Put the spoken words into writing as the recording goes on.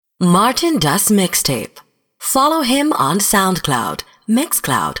Martin Dust Mixtape. Follow him on SoundCloud,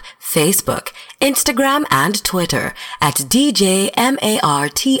 Mixcloud, Facebook, Instagram, and Twitter at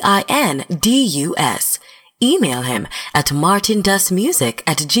DJMartindus. Email him at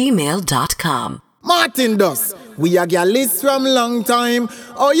martindustmusic@gmail.com. Martin Dust, we a gyalist from long time.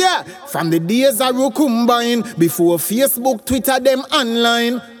 Oh yeah, from the days of Rukumbine, before Facebook, Twitter, them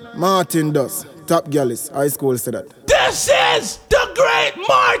online. Martin Dust, top gyalist, high school said that. This is the great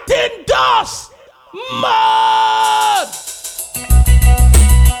Martin Dust. Mad!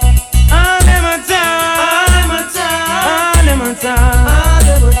 All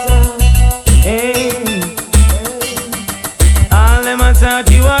them a talk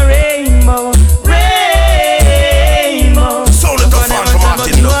you a rainbow, rainbow. So little fun for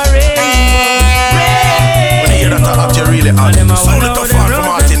Martin Dust. When you hear that talk, you really hot. So little fun for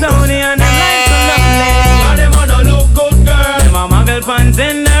Martin Dust. All them a don't look good, girl. Them a muggle pants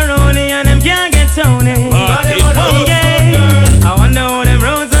in the Rooney and them can't get Tony. All them a don't look good, girl. I wonder how them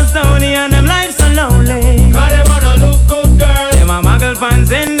roads are stony and them lives so lonely. All them a don't look good, girl. Them a muggle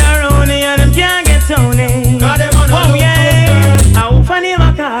pants in the Rooney and them can't get Tony. All them a don't look good, girl. How funny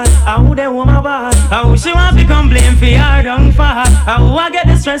my car, how they want my bar, how she want to complain for her down far. How I get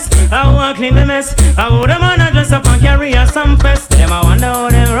the stress, how I clean the mess, how the man a dress up and carry her some fest. Them I wonder how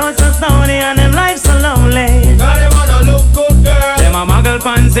them roads so stony and them lives so lonely. God, them a don't look good, girl. Them a muggle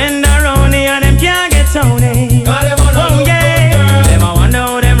pants in the Rooney and them can't get Tony. God, them a don't look good, girl. Them a wonder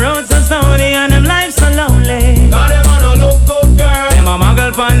how them roads so stony and them lives so lonely. God, them a don't look good, girl. Them a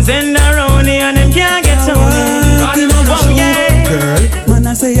muggle pants in the Rooney and them can't get Tony. God, them a don't look good, girl. Man,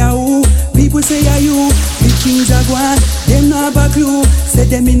 I say who, people say you. The kings are gone, them no have a clue. Say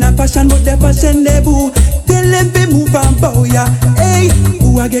them in a fashion, but their fashion they boo. Tell them be move and bow ya. Hey,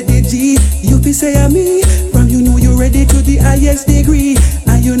 who I get the G? You be say me. From you know you ready to the highest degree.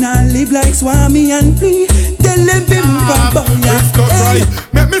 And you not live like Swami and free. Tell them be move and bow ya. Hey,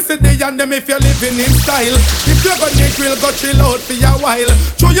 make me see the and them if you're living in style. If you're gonna grill, go chill out for a while.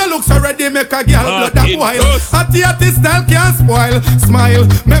 Show your looks already, make a girl blood that while. At the artist style can't spoil. Smile,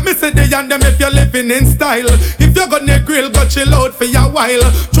 make me see the and them if you're living in style. If you're gonna grill, go chill out for a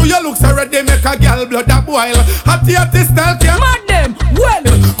while. Show your looks already, make a girl blood that boil. At the artist style can't mad them, well.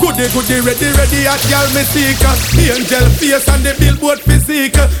 Goody, ready, at girl me seek. Angel face and the billboard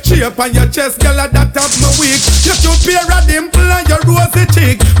physique. Shape on your chest, girl, that have me weak. You two pair of dimple and your rosy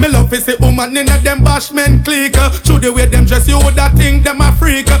cheek. Me love is the woman in a them bashment clique. Show the way them dress, you woulda think them a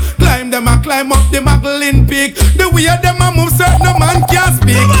freak. Climb up the Magdalene peak. The way them a move, certain no man can't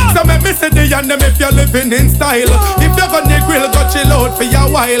speak. So make me say the and them if you're living in style. If you're gonna grill, go chill out for a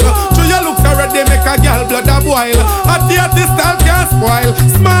while. Show your looks already, make a girl blood a boil. At the artist style can't spoil.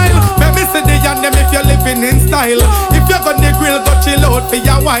 Smile, make me say the and them if you're living in style. If you're gonna grill, go chill out for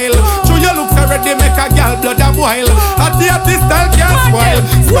a while. Show your looks already, make a girl blood a boil. At the artist style can't spoil.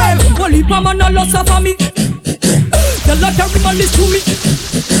 Well, only man a loss of me. The lottery man is to me.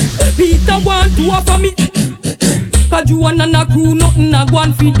 Peter want to offer me. Cause you and a crew, nothing a go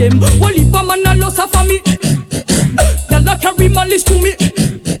and feed them. Only man a loss of me. The lottery man is to me.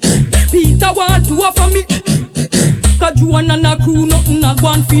 Peter want to offer me. Cause you and a crew, nothing a go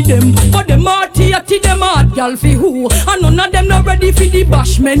and feed them. But them hearty, them hard, y'all fi who. And none of them not ready for the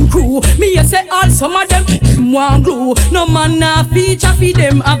bashman crew. Me a say all some of them want glue. No man a feature fi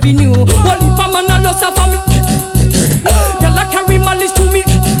them avenue. Only man a loss of me. Y'all a carry malice to me.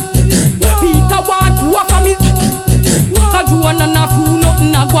 Peter want to offer me. Cause you and a crew,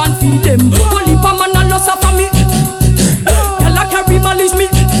 nothing a go and feed them. Only man a loss of me. Y'all a carry malice me.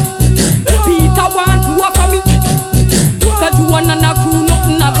 Peter want to offer me. Cause you and a crew,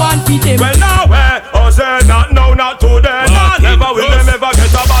 nothing a go and feed them. Well now where, or say not now, not today. Nah, never will them ever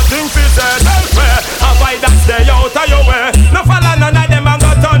get a bad thing fi say. Elsewhere, avoid that stay out of your way. No follow none of them and go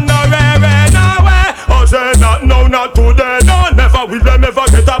turn no rare. Now where, or say not now, not today. No, never will them ever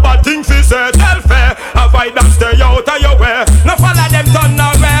get a bad thing fi say. Elsewhere, avoid that stay out of your way. No follow them turn no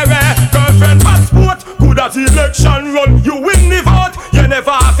rare. Girlfriend passport, good as election run. You win the vote. You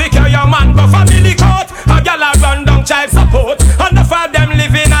never have to carry your man go family court. A gal a run down child support. And the five them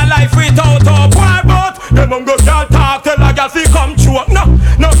living a life without a boy boat. Them go can't talk till a gal fi come choke.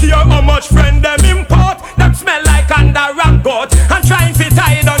 No care how much friend them import. Them smell like under and goat. And trying to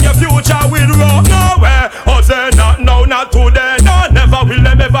tie down your future with rope. Nowhere, or say not now, not today. No, never will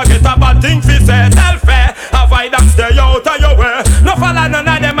them ever get a bad thing fi say. Tell fair, avoid and stay out of your way. No follow none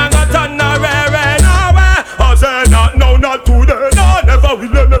of them and go turn no rare. Nowhere, or say not now, not today. No, never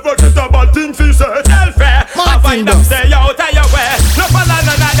will them ever get a bad thing fi say. Tell fair, avoid and stay out of your way. No follow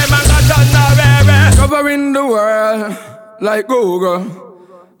none of them and go turn no rare. Covering the world like Google.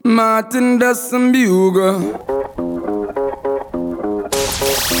 Martin Dust and Bugle.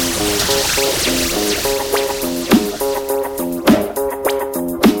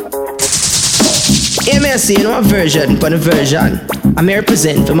 MSC, you know a version, but a version. I'm here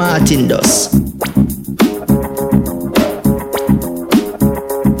represent for Martin Dust.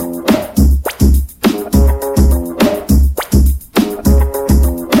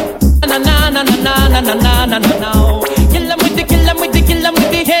 Kill 'em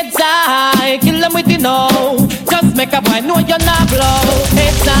with the heads high, kill 'em with the no. Just make a boy know you're not blow.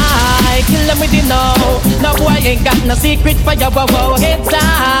 Heads high, kill 'em with the no. No boy ain't got no secret for your wow. Heads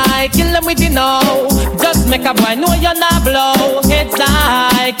high, kill 'em with the no. Just make a boy know you're not blow. Heads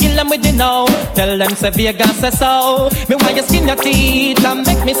high, kill 'em with the no. Tell them say Vegas say so. Me why you skin your teeth and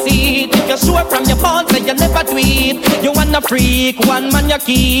make me see it. If you're sure from your phone say you never tweet. You wanna freak, one man you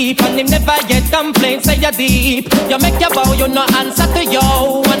keep, and him never get complaints say you deep. You make your bow, you no answer to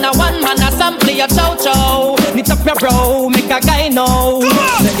yo. When a one man a sample your chow. Knit up your bro, make a guy know.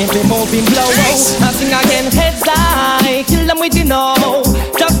 Let him move him blow. And sing again, heads high, kill them with the no.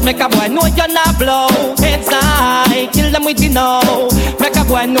 Just make a boy know you're not blow. Heads high, kill them with the no. Make a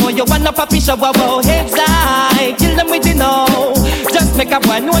boy know you wanna pop fish wow. Heads high, kill them with the no. Just make a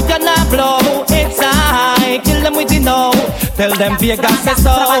boy know you're not blow. Heads high, kill them with the no. Tell them Vegas say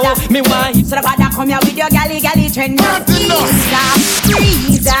so. Me why? So the bada come here with your galley trend.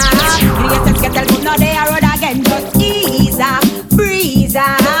 Breeze up, creators get the good, no they are road again. Just ease up, breeze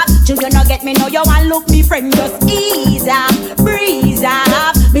up. Children no get me, no you want look me friend. Just ease up, breeze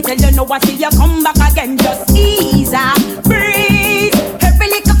up. Me tell you no I see you come back again. Just ease up, breeze. Every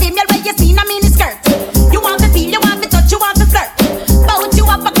little female where you see in a mini skirt. You want to feel, you want to touch, you want to flirt. Bout you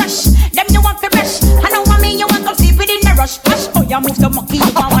have a crush, them you want to rush. I know what me, you want to sleep within the rush. Hush, oh you move so monkey,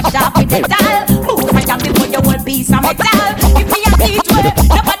 you want watch out with the dial. Move my job before you will be some metal. If me a teach well,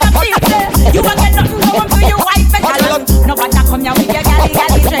 nobody feel well. You won't get nothing going for your wife and talent. Nobody come here with your galley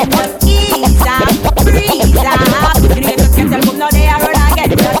trend. Just ease up, breeze up. You need to get them come now they are road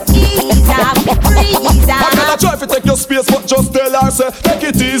again. Just ease up, breeze up. I'm gonna try to take your space, but just tell her say take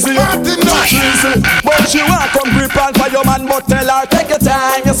it easy. Easy, but she want come grip on for your man, but tell her take your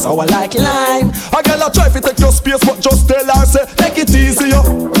time. You sour like lime. I'm gonna try to take your space, but just tell her say take it easy.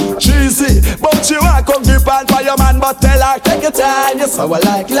 Cheesy, but she want come grip on for your man, but tell her take your time. You sour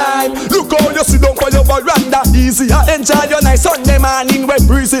like lime. Look how you sit down for your veranda, easy. Enjoy your nice Sunday morning when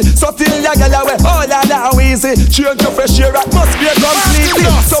breezy. So till your girl away, all that down easy. Change your fresh air atmosphere completely.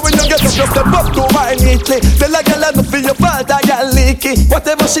 So when you get up, just step up to her neatly. Tell a girl enough for your fault, I got leaky.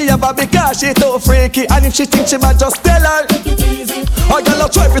 Whatever she ever because she too freaky. And if she think she might just tell her take it easy. A girl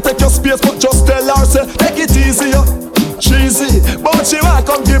try to take your space, but just tell her say take it easy. Cheesy, but she want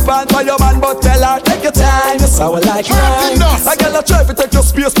come grip on for your man, but tell her take your time. You sour like lime. A girl try to take your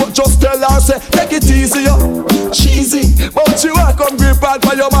space, but just tell her say take it easy. Cheesy, but she want come grip on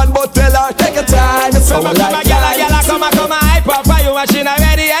for your man, but tell her take your time. You sour like lime. Come hype up for you, and she not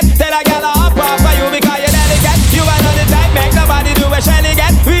ready yet. Tell a girl up for you because you're delicate. You are not the type, make nobody do a shelly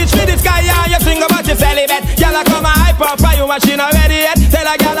get. Reach for the sky and you sing about your celibate. Girl come hype up for you, and she not ready yet. Tell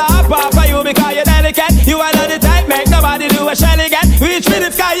a girl up for you because you're delicate. You are not the type, make nobody do a shelly get. Reach for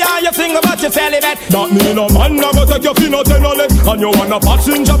the sky and you sing about your celibate. That mean a man never take your fin out in a leg. And you want a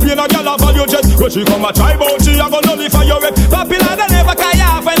passenger plane, a girl for you jet. When she come a try bout, she a go nully for your head. Popular they never carry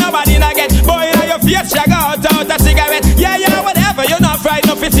off when nobody not get. Boy in your face, she go out a cigarette. Yeah, whatever, you're not fried,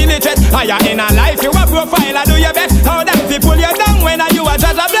 no facilitate. Are you in a life, you a profile, I do your best. How them people you down when you are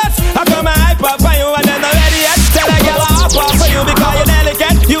just a bless. I come and hype up for you and then not ready yet. Tell a girl up for you because you're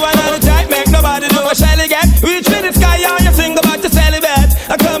delicate. You are not the type, make nobody do a shelly get. Reach for the sky and you sing about your celibate.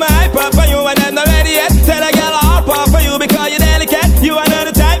 I come and hype up for you and then not ready yet. Tell a girl up for you because you're delicate. You are not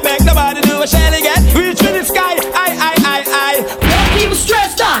the type, make nobody do a shelly get. Reach for the sky, I. Don't people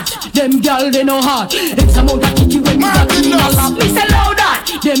stress that. Them gal they know hard. It's amount of kitty when you got clean a lot. Me say loud that.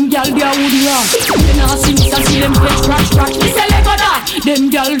 Them gal they a woody rock. They not sing and see them get scratch. Me say lego that. Them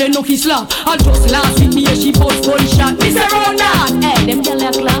gal they know he slap. I just last with me she post one shot. Me say round that. Hey, them gal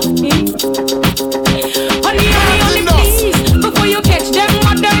they clap. Honey, please. Before you catch them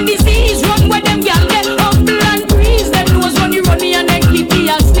modern disease, run where them gal get humble and breeze. Them nose runny and then keep me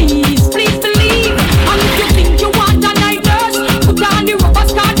and sneeze. Please believe. And if you think you want a night nurse, put on the rubber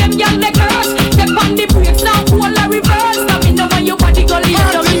scar, them gal they curse. Step on the brakes now, pull a reverse. Stop in the way your body go leave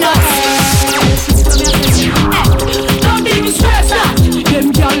them in the don't even stress that.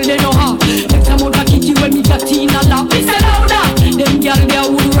 Them gal they know how. Next amount of kitty when me got in a lap. Me say louder. Them gal they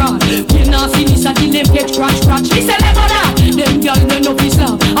would run. You not see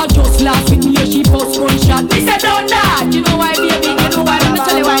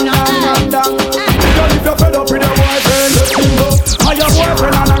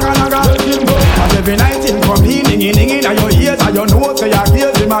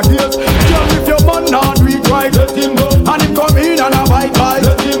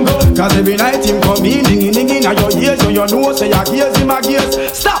Cause every night him come in, ding in a your ears, so you know say your gears him a gears.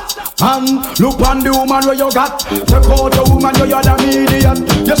 Stop! Look on the woman where you got. Take out the woman where you're the median.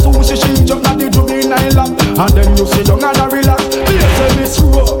 You soon see she jump at the juvenile lap. And then you sit down and a relax. Here say Miss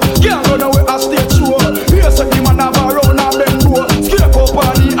Rowe, can't run away a stage show. Here say the man have a round and bend low. Scrape up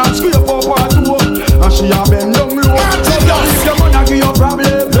on the and scrape up on two. And she a bend down low. So girl, if your man a give you a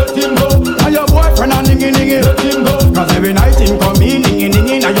problem, let him go. And your boyfriend a ningy, let him go. Cause every night him come in,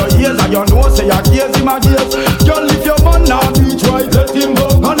 ningy, and your ears and your nose say your gears him a gears. Girl, if your man not reach right, let him go.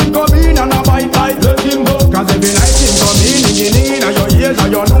 And him come in and a bite tight, let him go. Cause every night him come in, ningy, and your ears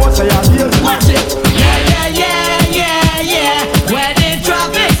and your nose say your gears. Watch it. Yeah. Where the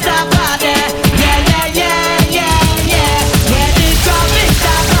traffic stop out there. Yeah. Where the traffic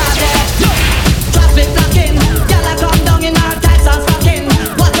stop out there. Traffic blocking. Girl I come down in our tights and stocking.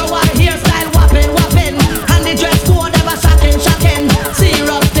 What a white hairstyle whopping. And the dress code ever shocking.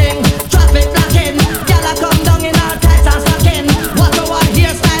 Serious thing. Traffic blocking. Girl I come down in our tights and stocking. What a white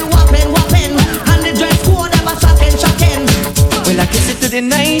hairstyle whopping. And the dress code ever shocking. Well I kiss it to the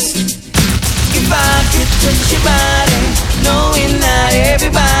nice. If I could touch your body, knowing not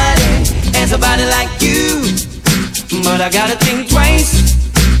everybody has a body like you, but I gotta think twice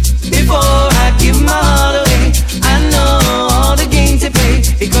before I give my heart away. I know all the games they play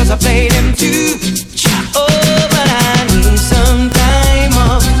because I play them too. Oh, but I need some time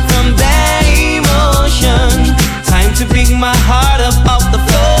off from that emotion. Time to bring my heart up off the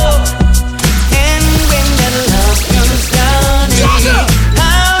floor. And when that love comes down,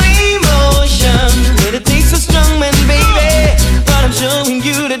 but it takes so strong, man, baby. But I'm showing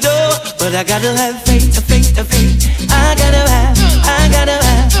you the door. But I gotta have faith. I gotta have faith,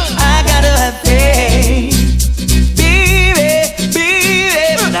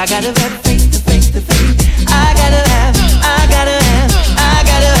 baby. But I gotta have faith. I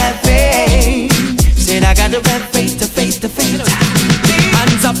gotta have faith. Said I gotta have faith.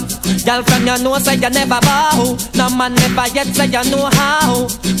 Hands up, girl from your nose say you never bow. No man never yet say you know how.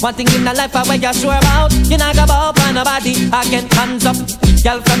 One thing in the life where you're sure about, you not go bow by nobody again. Hands up,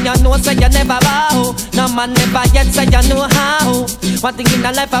 girl from your nose say you never bow. No man never yet say you know how. One thing in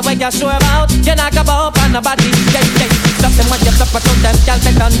the life where you're sure about, you not go bow by nobody. Yeah. Stop them when you stop at them, girl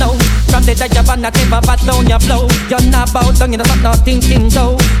they don't know. From the day you're on the table, but down your flow. You're not bow down, you know stop not thinking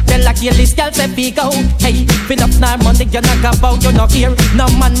so. Tell like you this girl say be go. Hey, fill up now money, you're not go bow, you're not here. No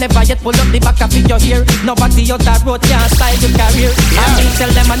man never yet pull up the back of your hair. Nobody out that road can't style your career. I mean tell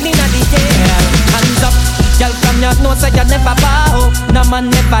them I need a DJ. Hands up, girl from your nose say you never bow. No man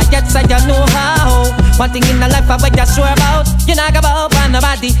never yet say you know how. One thing in the life where you're sure about, you not go bow by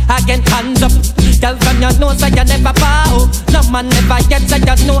nobody again. Hands up, girl from your nose say you never bow. No man never yet say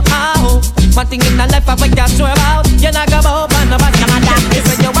you know how. One thing in the life where you're sure about, you not go bow by nobody. They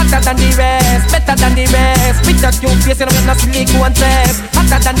say you're better than the rest, better than the rest. With your cute face, you don't have no silicone test.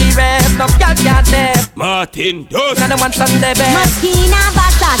 Hotter than the rest, no girl can't test. Martin Dust. None of one on the best. Moschino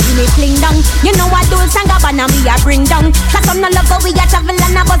Versace me fling down. You know what Dolce and Gabbana me a bring down. Cause some no love how we a travel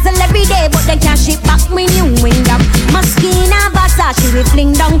and a bustle every day, but they can't ship back me new wingdom. Moschino Versace we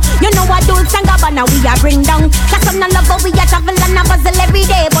fling down. You know what Dolce and Gabbana we a bring down. Cause some no love how we a travel and a bustle every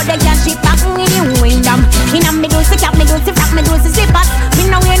day, but they can't ship back me new wingdom. Inna me Dolce cap, me Dolce frack, me Dolce slippers. Me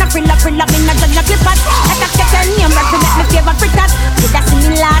no wear no frill up, me no judge no clippers. Let us get your name right to make me favorite fritters. With a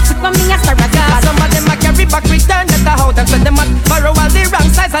similar tip for me a star as God. Some of them a carry back return at the house and send them out. Borrow all the wrong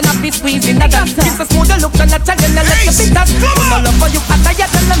size and a be squeezing the dance. Give a smooth look and a challenge and let the bitters. No love for you after you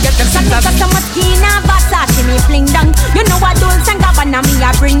tell them get them shut up. Cause some Moschino Versace me fling down. You know what Dolce and Gabbana me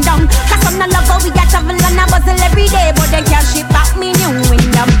a bring down. Cause some no love how we a travel and a bustle every day, but they can't ship back me new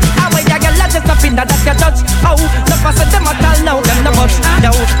wingdom. How way I get lost just up in that you judge. Oh, no pass them at all now, them no much.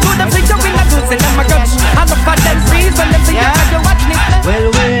 Yo, do them think you win a do say them a grudge. And look for them freeze when them see you watch me.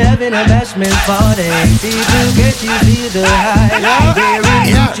 Well, we're having a bashment party. People get you feel the high. Wearing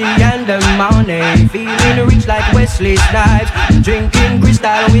Gucci and the money. Feeling rich like Wesley Snipes. Drinking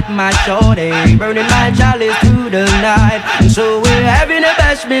crystal with my shorty. Burning my chalice through the night. So we're having a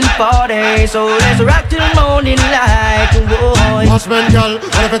bashment party. So let's rock till morning light. Whoa. Bashment girl,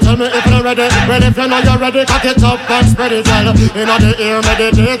 and if you tell me if you're ready, well if you know you're ready, cock it up and spread it well. You know the ear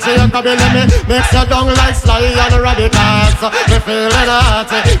meditate, so you can be let me mix your down like Sly and Radicals. Me feeling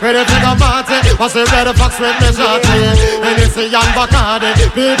hot, ready to go back. party. Was the red fox with me shorty. And it's a young Bacardi.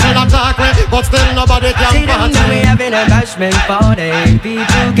 People attack me, but still nobody can see party. them, we having a bashment party.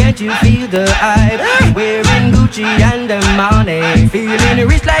 People, can't you feel the hype? Wearing Gucci and the money, feeling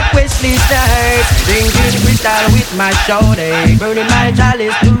rich like Wesley Snipes. Drinking crystal with my shorty, burning my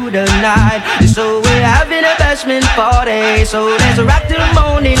chalice through the night. So we're having a bashment party. So let's rock till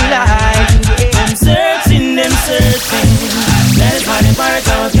morning light. Them searching, that's why they part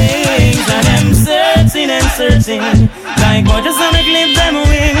of things. And them searching and searching, like God just wanna clip them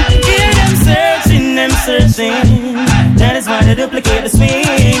wing. Yeah, them searching, that is why they duplicate the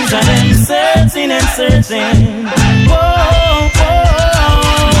swings. And them searching and searching. Whoa, whoa.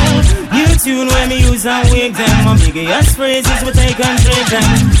 You tune when me use and wig them. My biggest phrases we take and trade them.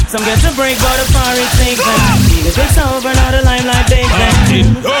 Some get to break, but the far it takes them. Either takes over, now the limelight takes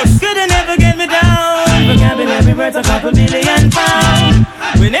them. Could they never get me down? Vocabulary worth a couple billion pounds.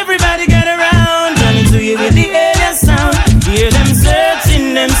 When everybody get around, coming to you with the alien sound. Hear them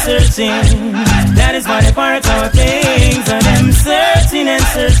searching, that is why they part our things. And them searching and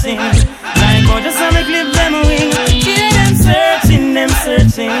searching, like God just wanna clip them wing. Hear them searching,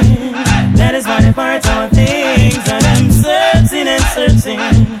 that is why they part our things. And them searching and searching.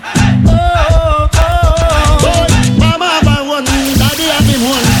 Oh, oh, oh. Boy, mama have a one, daddy have him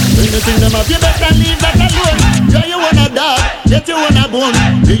one. Anything them up, you better leave that alone. Yeah, you wanna dog, yet you wanna bone.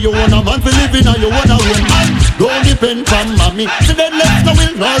 Yeah, you wanna man for living and you wanna win. Man, don't depend on mommy. So then let's go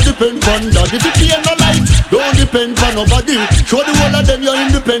will not depend on daddy. If you ain't no light, don't depend on nobody. Show the whole of them you're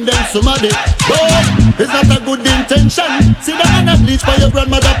independent somebody. But it's not a good intention. Sit down and bleach for your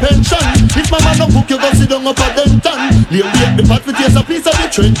grandmother pension. If mama no cook, you go sit down up at Denton. Lay wait the pot with taste a piece of the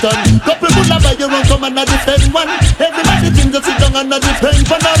Trenton. Couple bull buy you run come and a defend one. Everybody think you sit down and a defend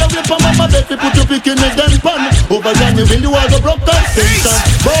one. All the way from mama bed, we put your pick in the den pan. Over there you will you all the broke station.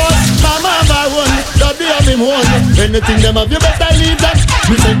 But mama have a one, daddy have him one. Anything them have you better leave that.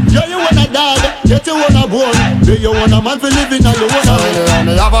 Me say, yeah you want a dad, yet you want a bone. Yeah you want a man for living and you want a when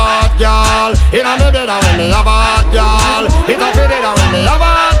me have a hot girl, in a me bed when me have a hot girl. It a fit it when me have a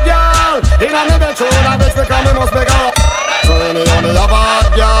hot girl. In a me bed show that bitch because me must make a. So when me have a hot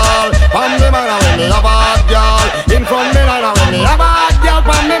girl, from me mind when me have a hot girl. In front me line when me have a hot girl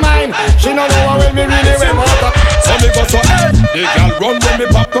from me mind. She no know when me really went out. So me go so hey, the girl run when me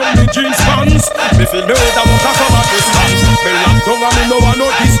pop down the jeans pants. Me feel me that walk a come at distance. Me lock down and me no want no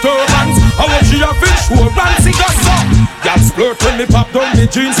disturbance. I want she a fish who run cigar so. Girl splurt when me pop down the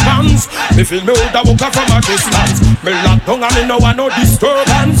jeans pants. Me feel me that walk a from a distance. Me lock down and me no want no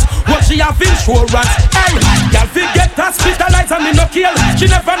disturbance. What she a fish who run? Hey, girl forget hospitalized and me no kill. She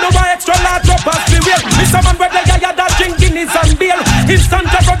never know why extra large droppers be real. Me someone where they got that drinking is and beer. Instant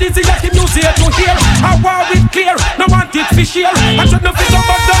aphrodisiac the music to hear. How are we clear? No want it for share. I should not feel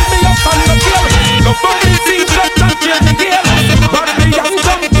over down me up and no fear. No funny things just not change the gear. But me young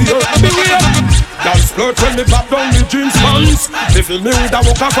come here, be real. Dance flirt when me pop down the jeans pants. Me feel me woulda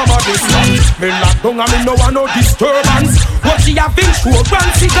walk off from a distance. Me lock down and me no want no disturbance. What she have been sure run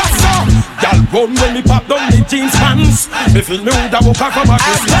cigar so. Girl run when me pop down the jeans pants. Me feel me woulda walk off from a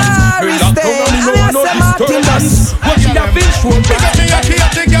distance. Me lock down and me no want no disturbance. What she have been sure run cigar so.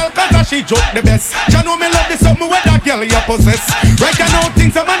 The girl cause she joke the best. You know me love the something where that girl you possess. Right now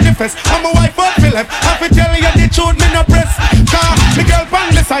things are manifest. I'm a wife of Philip. I fi tell you the truth me no press. Cause me girl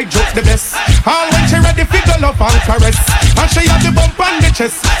pan the side joke the best. All when she ready fi go love and caress. And she have the bump on the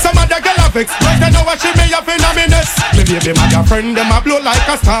chest. Some other girl have vex. Right now what she may have in a minute. Me baby mother friend them a blow like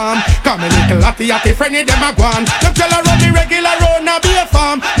a storm. Come me little atty friendly them a gone. Them tell her run the regular road now be a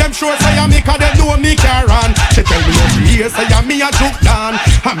farm. Them sure say I make her them know me can run. She tell me what she hear say I me a joke down.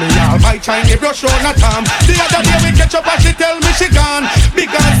 And me all my Chinese brush on a tom. The other day we catch up and she tell me she gone.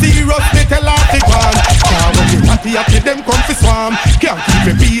 Big and serious they tell her to gone. Now when the atty them come fi swarm. Can't keep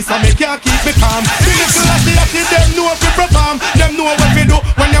me peace and me can't keep me calm. The little atty them know fi perform. Them know what we do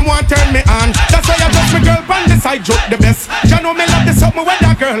when them want turn me on. That's why I just me girl pan the side joke the best. You know me love the something when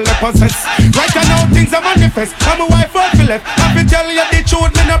that girl they possess. Right now things are manifest. I'm a wife of Philip. I fi tell you the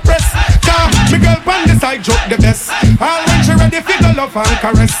truth me no press. Cause me girl pan the side joke the best. All when she ready fi go love and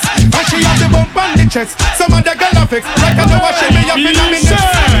caress. And she have the bump on the chest. Some other girl a fix. Right now what she may have in a minute.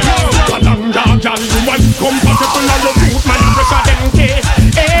 Kalanga girl, you want compatible and you put man and pressure them case.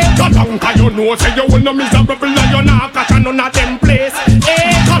 Kalanga you know say you will no miserable and you not catch none of them place.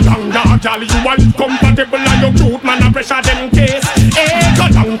 Kalanga girl, you want compatible and you put man and pressure them case.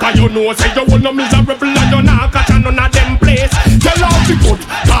 Kalanga you know say you will no miserable and you not catch none of them place. Tell all the good,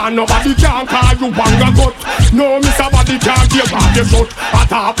 cause nobody can call you banga gut. No Mr. Body can't give up your shot. A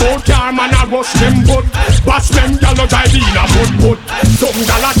top out car man a rush them butt. Bash them gyal no drive in a butt. Some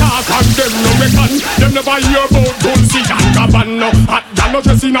gyal a talk talk and them no reckon. Them never hear about Dolce and Gabbana. Hot gal no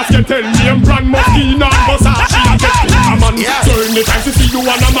just enough to tell me and brand Moschino and Versace a get a man. So anytime she see you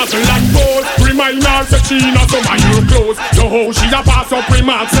on a muscle and pose, remind her that she not some of your clothes. So how she a pass up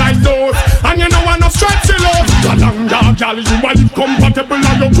remarks like those, and you know enough stripes she love. The long dog gal you a live compatible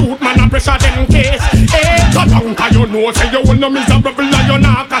and your cute man a pressure them case. The long cause you know say you will no miserable and you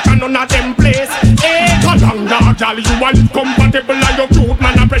not catch none of them place. The long dog gal you a live compatible and your cute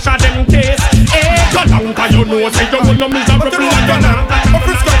man a pressure them case. The long cause you know say you will no miserable and you not catch none of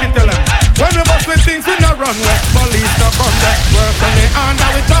them place. When we bust with things we no run with, police no come there. Work on the hand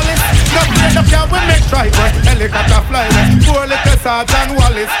and we chalice. No play the car we make try with, helicopter fly with, poor little Sergeant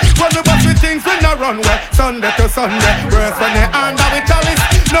Wallace. When we bust with things we no run with, Sunday to Sunday. Work on the hand and we chalice.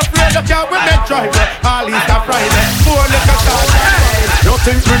 No play the car we make try with, all Easter Friday, poor little Sergeant Wallace. You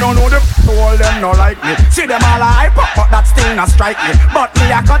think we don't know the all them no like me. See them all hype up but that still not strike me. But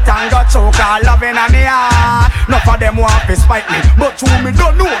me a cut and got choke all loving on me heart. None of them want to spite me, but who me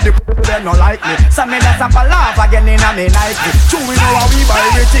don't know the them no like me. So me let's have a laugh again in a me Nike. True we know how we buy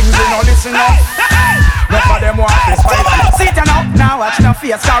everything, we no listen up. None of them want to spite me. See you now watch no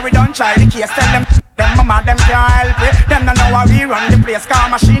face, cause we don't try the case. Tell them mama them can't help it. Them don't know how we run the place. Car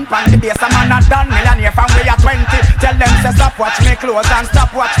machine pan the base. A man a done millionaire from we are 20. Tell them say stop watch me clothes and stop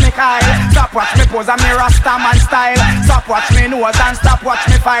watch me Kyle. Stop watch me pose and me Rasta man style. Stop watch me nose and stop watch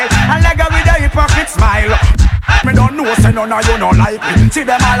me file. And leg with a hypocrite smile. Me don't know say none of you no like me. See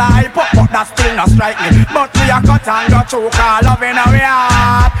them all hype up but that still not strike me. But we a cut and got choke all loving a we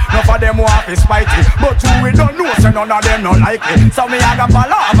heart. None of them want to spite me, but who we don't know say none of them no like me. So me a go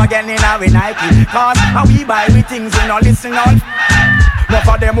follow up again in a we Nike. Cause how we buy we things we no listen on. None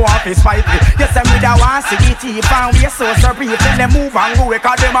of them want to spite me. Yes, them with a one CGT and we so surprised. Then them move and go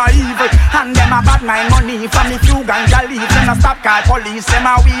cause them a evil. And them a bad mind money from me few ganja leave. Them a stop call police, them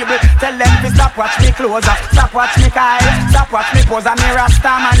a weevil. Tell them to stop watch me clothes, stop watch me Kyle. Stop watch me pose and me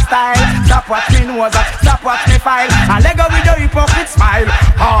Rasta man style. Stop watch me nose, stop watch me file. And leg with a hypocrite smile.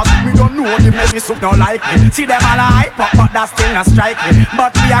 Cause me don't know the maybe so no like me. See them all hype up but that still not strike me.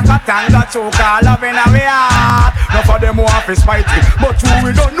 But we a cut and got choke all loving a we heart. None of them want to spite me, but who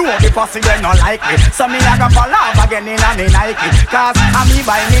we don't know the pussy they no like me. So me a go fall off again in a me Nike. Cause I me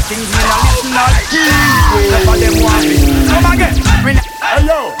buy me things me no listen no. None of them want me. Come again. Hey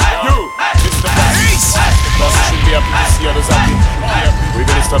yo, you, Mr. Boss. The boss should be happy to see others happy. We're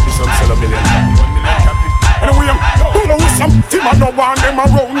gonna establish some sell a million happy. 1 million happy. Anyway, don't know something I don't want them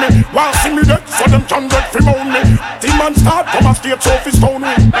around me. While see me dead, so them can get from on me. Team man start from a state trophy stone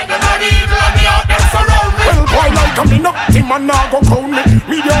me. Make them not evil and the heart them surround me. Well, boy, like a me up, team man now go crown me.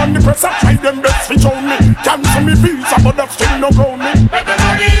 Media on the press, I try them best to show me. Cancel me visa, but that still no ground me. Make them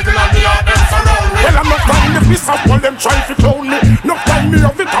not evil and the heart them surround me. Well, I'm not trying to piss off while them try to clone me. No time me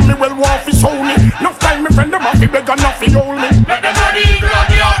of it, and me well want to show me. No time me friend them off, me beg and off, he hold me. Make them not evil and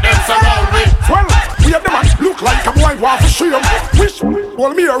the heart them surround me. Well, we have the man look like a boy want to shame. Wish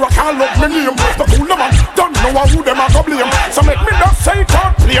well me or I can't love me name. The cool man don't know who them a go blame. So make me not say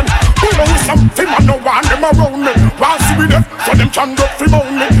God blame. Who know something man no want them around me. While see me there so them can get free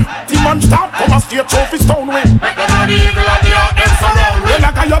bound me. The man start from a state trophy stone way. Make them not evil and the heart them surround me. Well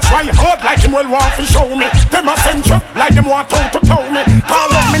like I try hard like him well want to show me. Them a send you like them want to tell me.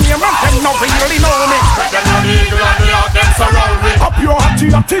 Call up me name and them not really know me. Make them not evil and the heart them surround me. Up your hattie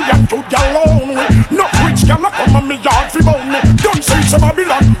and to get alone with. No rich can not come on me yard fi bound me. Don't say some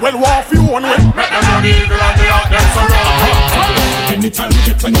Babylon, well war fi own way. Make them not evil and the heart them surround me. Anytime we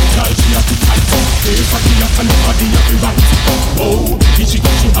get a new girl, she have to tight up. Face a key up and nobody have to right. Oh, she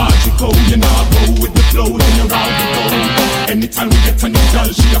hard, she go, you know, go with the flow, then you're out the door. Anytime we get a new girl,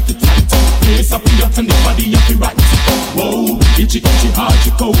 she have to tight up. Face a key up and nobody have to right. Whoa, she hard,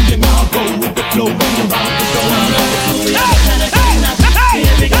 she go, you know, go with the flow, then you're out the door.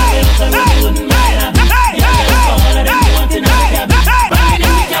 Here we go, so we wouldn't mind. Yeah, all of them wanting a cabin. Buying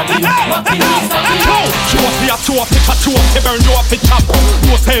in the cabin, walking in the cabin. Show up here, show up, pick a show up, they burn you off the chop.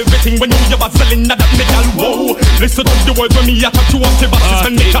 You say everything when you hear what's selling that metal. Whoa, listen to the words when me at a show up, the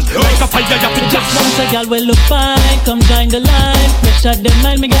bosses and nation. Like a fire, you think just once a gal will look fine, come join the line. Pressure them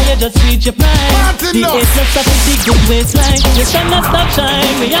mind, me gal, you just reach your prime. The A plus of the good waistline. You stand up, stop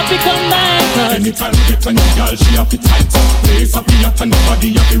shine, we have to come back. Anytime we get a new girl, she have to tight up. Face up here and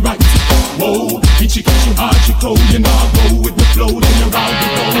nobody have to right. Whoa, she hard, she cold, you know, go with the flow, then you're out the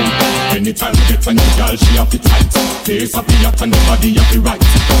door. Anytime we get get on your girl, she have to tight. Face up the yacht and the body have to right.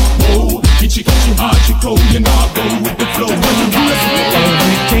 Oh, kitchy hard, she go, you know, go with the flow.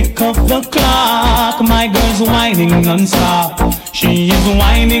 Every tick of the clock, my girl's whining non-stop. She is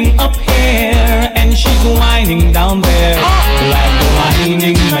whining up here and she's whining down there. Like a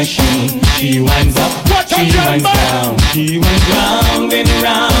whining machine. She winds up, she winds down. She winds round and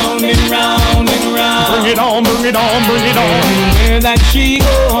round and round and round. Bring it on, bring it on, bring it on. Everywhere that she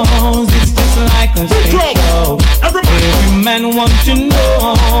goes, it's just like a stage show. Every man wants to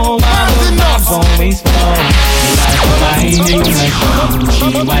know why the dogs always flow. Like a whining machine. She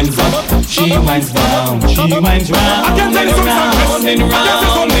winds up, she winds down. She winds round and round and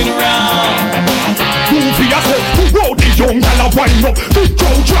round and round. Move yourself, roll the young gal a wind up. Big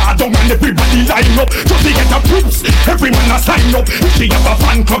crowd draw down and everybody line up. Just to get a groups, every man a sign up. If she have a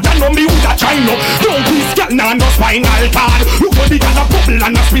fan club, you know me who da join up. Don't be scared, nah, no spinal cord. Look what the gal a bubble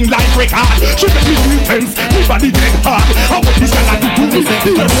and a spin like record. She make me defense, me body dead hard. I want this gal a do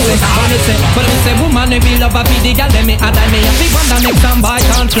But me say woman, we love a be the gal, let me add me a big one that make some boy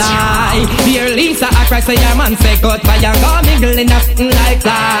can't fly. Dear Lisa, I cry say your man say cut fire. Go mingle in a like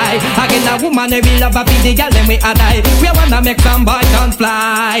fly. Again a woman, we love a be the gal, let me add we wanna make some boy can't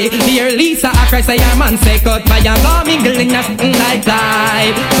fly. Dear Lisa, I cry say your man say cut fire. Go mingle in a like fly.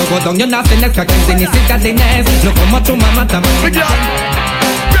 So go down your nastiness, cause this is godliness. Look how much mama to me.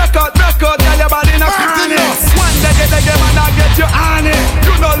 Record, girl, your body not fitness. One day, man, I get you on it.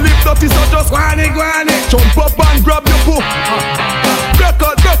 You don't live dirty, so just whine it. Jump up and grab your poo.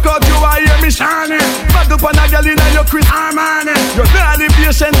 Record, you are hear me shine it. Back up on a girl in your Chris Armani. You're barely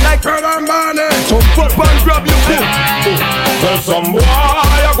patient like Pearl and Barney. Jump up and grab your poo. Well, some boy,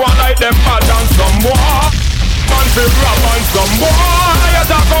 you go like them bad and some boy man fi rap and some boy you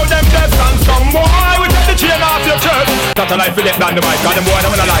talk about them deaths and some boy we take the chain off your chest. That's a life Philip down the mic, cause them boy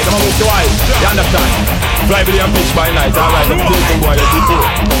don't wanna lie, them a move too high. You understand? Fly with them fish by night, alright, them taking boy let's be cool.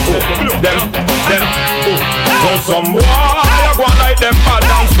 Them well, some boy you go like them bad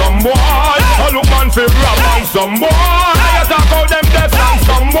and some boy a look man fi rap and some boy you talk about them deaths and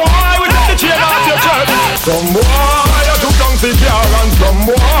some boy we take the chain off your chest. Some boy you took down the car and some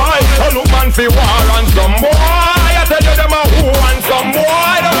boy a look man fi war and some boy I tell you them a who and some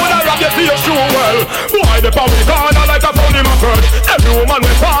boy they woulda rob you for your shoe well. Boy the power corner like a phone in my purse. Every woman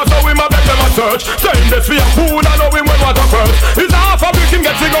we pass so we ma beg them a search. Same this for your food and know him when what a first. It's half a brick him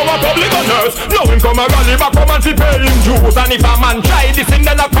get to go a public on nurse. Now him come a rally back come and fi pay him dues. And if a man try this him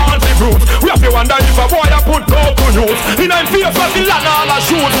then a can't fi fruit. We have to wonder if a boy a put gold to use. In a face of the land all a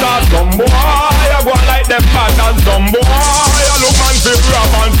shoot stars. Some boy a go like them bad and some boy a look man fi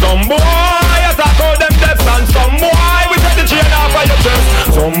rap and some boy a talk out them deaths and some boy we take the chain off of your chest.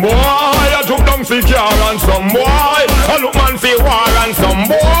 Some boy a jump down fi car and some boy a look man fi war and some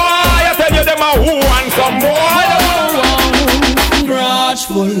boy I tell you them a who and some boy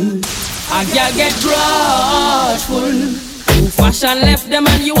grudgeful. A girl get grudgeful. Fashion left them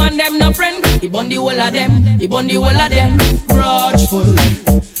and you and them no friend. He bun the whole of them, he bun the whole of them. Grudgeful.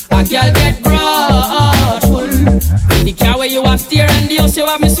 A girl get grudgeful. The car where you have steer and the house you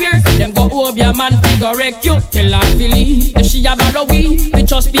have me swear. Them go over your man, go wreck you. Tell her to leave. If she a borrow we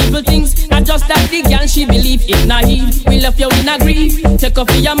trust people things. Not just that the girl she believe it naive. We left you in a grief. Take off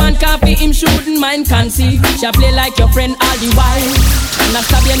your man coffee, him shouldn't mind conceive. She play like your friend all the while. And I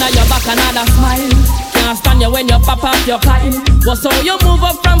stab you now your back another smile. Can't stand you when you pop up your pile. What's how you move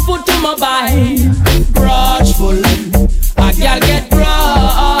up from foot to mobile? Grudgeful. A girl get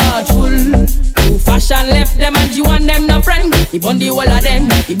grudgeful. Fashion left them and you and them no friend. He bun the whole of them,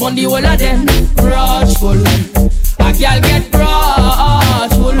 he bun the whole of them. Grudgeful. A girl get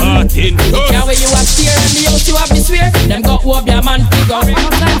grudgeful. The car where you have steer and the house you have me swear. Them got up your man figure. I'm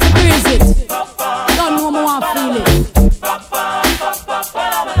not time to praise it. Don't know me want feel it.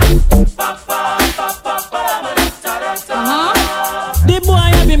 The boy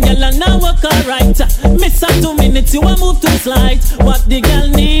have him girl and now walk alright. Miss her 2 minutes, you a move too slight. What the girl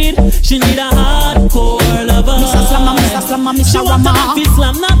need? She need a hardcore lover. She want a man fi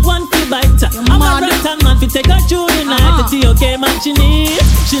slam, not one fi bite. I'm a right man fi take her through the night. The okay man she need a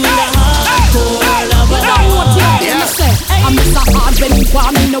hardcore lover. I'm Mr. Hard when you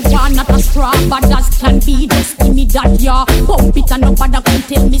want me, no one not a straw. But as can be, just give me that, yeah. Pump it and nobody can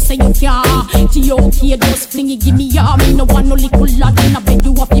tell me say you can't. T.O.K. just fling it, give me, yeah. Me no want no little lad in a bed,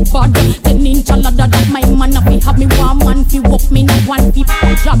 you have the bad. 10-inch ladder that my man have have me 1 man fi walk me, no 1 fi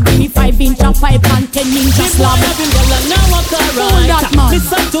job. Give me 5-inch a pipe and 10-inch a slab. Now walk alright. Miss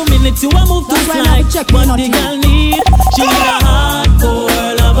her 2 minutes, you a move too slight. What the girl need? She need a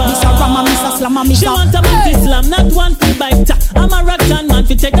hardcore lover. Mr. Rama, Mr. Slamma, Mr. She want a man fi slam, not one fi bite. I'm a rock and man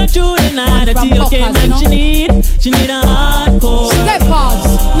to take her through the night. I see okay, then she need a hardcore. Step pause.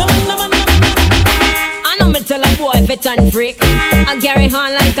 No man. I know me tell a boy fit and freak. I carry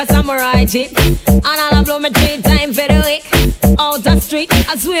on like a samurai jeep. And I'll blow me 3 times for the week. Out the street,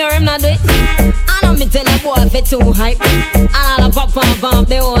 I swear I'm not do it. I know me tell a boy fit too hype. And I'll pop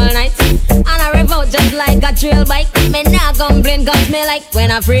the whole night. And I rev out just like a trail bike. Me not complain cause me like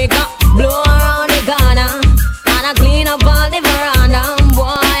when I freak up. Blow around the corner. And I clean up all the veranda. Boy,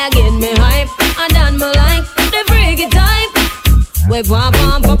 I get me hype. And then me like the freaky type. We bum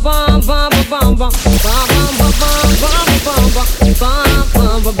bum bum bum bum bum bum bum bum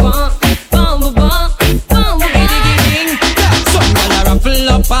Some gyal ruffle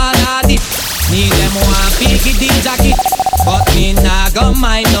up all of it. Need them one biggie jacket, but me nah go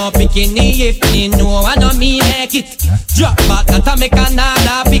mind no bikini if me know I know me make it. Drop back that I make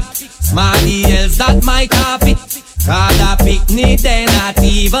another pick. Smarty else that my topic. Cause a picnic they not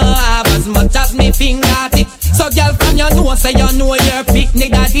even have as much as me finger tip. So girl from your nose say you know your picnic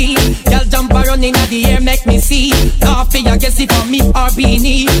daddy. Girl jump around in the air make me see. No fear guess it for me or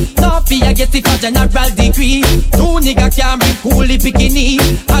beanie. No fear guess it for general degree. 2 nigga can bring coolie bikini.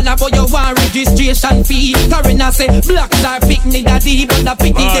 And about your one registration fee. Karina say blacks are picnic daddy. But the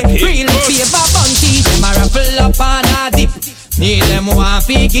picnic they really favor bunty. Them a ruffle up and a dip. Need them one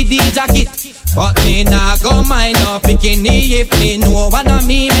figgy the jacket. But me nah go mind no bikini if me know wanna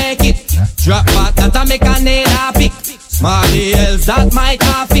me make it. Drop back that I make a nail a pick. Smarty else that might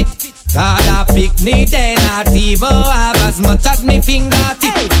have it. Cause a picnic they not even have as much as me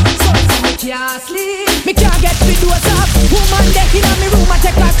fingertip. Hey, so me can't sleep, me can't get the doors off. Woman deck in me room and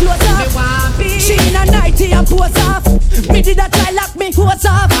take her clothes off. Me want be, she in a nightie and pose off. Me did a try lock me hose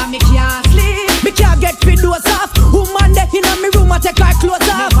off. And me can't sleep, me can't get the doors off. Woman deck in me room and take her clothes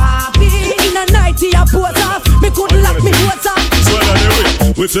off. Me want be, in a nightie and pose off. Me couldn't lock me hose off. Well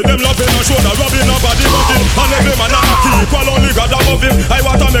anyway, we see them loving and shoulder rubbing and body rubbing. And every man a keep all only God above him. I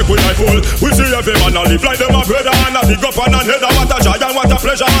want to make with life full. We see every man a live like them a brother and a big up and a header. What a joy and what a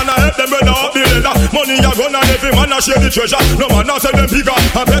pleasure and a help them brother up the ladder. Money a gun and every man a share the treasure. No man a say them bigger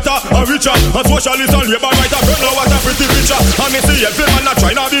and better and richer. And socialist and labor right a girl now what a pretty picture. And me see every man a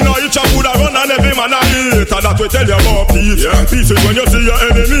try now be no itch and food a run and every man a eat. And that we tell you about peace. Peace is when you see your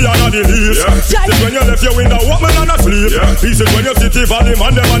enemy and a the least. Peace is when you left your window open and a sleep. Peace is when you sit for the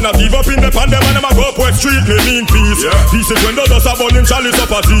man them and a give up in the pan them and them a go up West Street. Me mean peace. Peace is when the dust a burn in chalice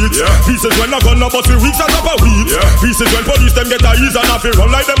up a seat. Peace is when a gun a bust with weeks and up a weed. Peace is when police them get a ease and a feel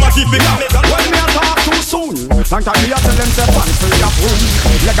run like them a keep big. When me a talk too soon, long time me a tell them say pants for your room.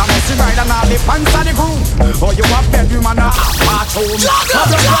 Leg a messy ride and all the pants of the groom. Oh you a bedroom and a half bathroom.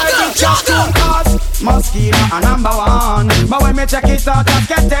 Have your private just two cars. Mosquito a number 1. But when me check it out, I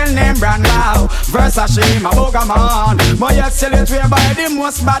can tell name brand now. Versace, my boga man. But you sell it way by the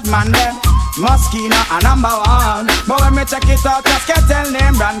most bad man them. Mosquito a number 1. But when me check it out, I can tell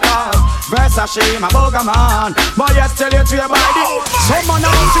name brand call. Versace, my boga man. But you sell it way by the. Some man a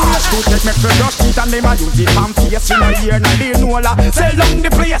want to waste food, take me for brush teeth and them a use it from face. In a year, now they know la. Sell down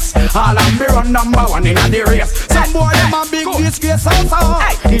the place. All and be run number 1 in the race. Some boy them a big disgrace also.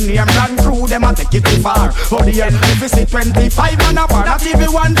 In the brand crew, them a take it too far. For the end, if you see 25 and a bar, not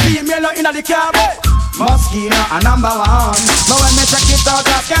even one female in the car. Mosquito a number 1. But when me check it out,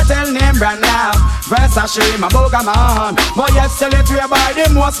 I can tell name brand now. Versace, my boga man. But you sell it way by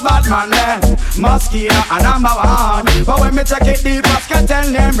the most bad man then. Mosquito a number 1. But when me check it deep, I can tell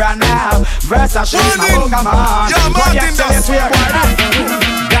name brand now. Versace, my boga man. But you sell it way by the.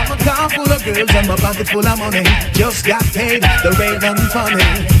 Got my car full of girls and my pocket full of money. Just got paid, the rate ain't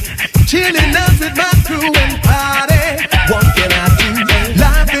funny. Chilling out with my crew and party. What can I do?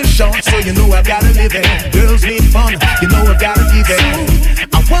 Life is short, so you know I gotta live it. Girls need fun, you know I gotta give it.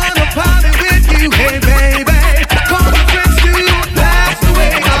 I wanna party with you, hey baby. Call my friends to you, that's the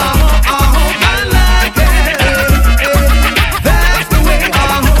way I like it. That's the way the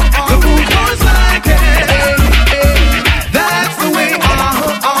rude boys like it. That's the way I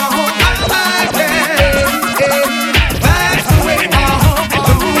like it. That's the way the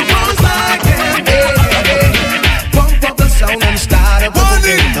rude boys like it. Pump up the sound and start up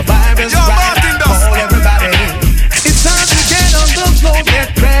the vibe is right. Call everybody. It's time to get on the floor, get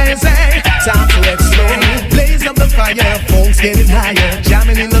crazy. Time to explode. Blaze up the fire, folks getting higher.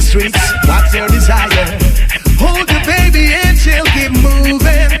 Jamming in the streets, what's your desire? Hold your baby and chill, keep moving.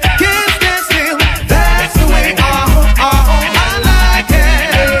 Can't stand still. That's the way I like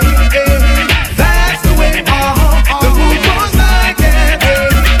it. That's the way the rude boys like it.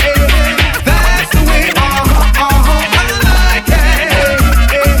 That's the way I like it.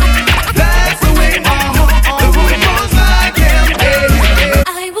 That's the way the rude boys like it.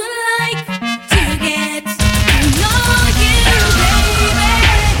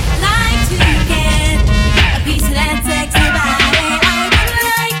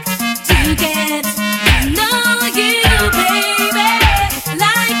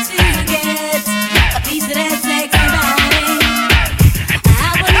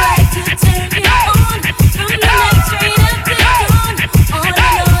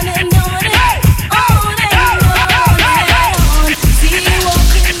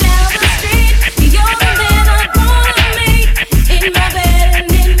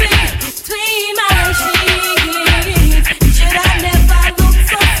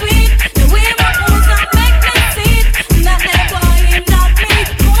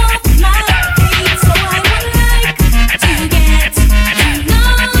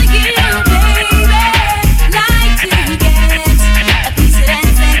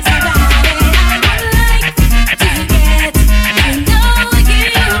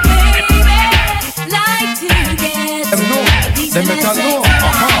 Them better know.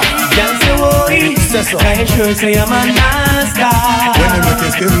 Girl say oi, say so. Can you sure say I'm a nasty? When you make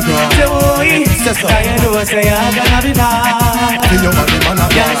your skin crawl. Say oi, say so. Can you know say I'm gonna be bad? Till your body man a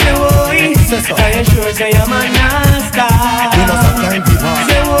bad. Girl say oi, say so. Can you sure say I'm a nasty? You know sometimes be hard.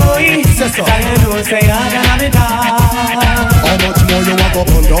 Say oi, say so. Can you know say I'm gonna be bad? How much more you walk up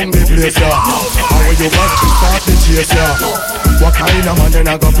and down the place, yeah? How will you watch to start the chase, yeah? What kind of man you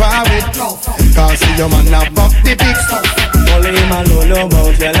not go par with? Can't see your man not buck the big stuff. Only him alone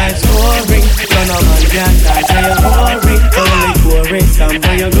about your life story. So no man can die for your glory. Only glory, some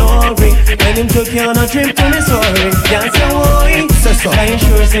for your glory. When him took you on a trip to Missouri, can't say oi, say so. Can you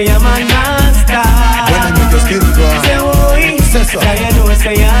sure say I'm a master? When you make your skin crawl. Say oi, say so. Can you know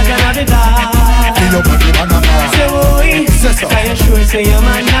say I'm gonna be bad? Till your body man a bad. Say oi, say so. Can you sure say I'm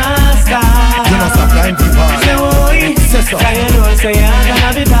a master? You know sometimes be hard. Say oi, say so. Can you know say I'm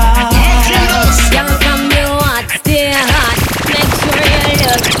gonna be bad? Young from the hot, stay hot. Make sure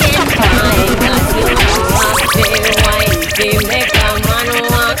you're looking fine. Cause you walk, feel wine. They make a man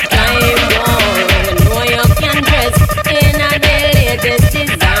walk climb down. You know you can dress in a the latest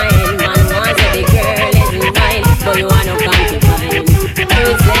design. Man wants the girl is mine, but you wanna come to find.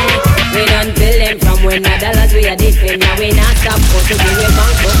 You say we don't bill them from when the dollars we are defend. Now we not stop for to give you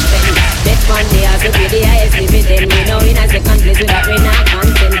bank for spend. That one day has to be the highest dividend. We know in a second place without we not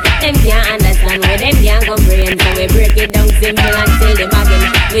content. Them can't understand where them can't comprehend. So we break it down simple and tell them again.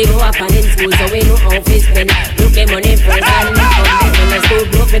 We go up and in school so we know how to spend. Look the money first and come back when the school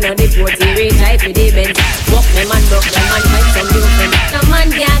broke in on the port. We reach high for the bench. Walk them and broke them and find some new friends. No man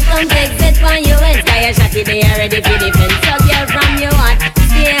can't come take set for you and sky a shotty they are ready for defense. So girl from your heart,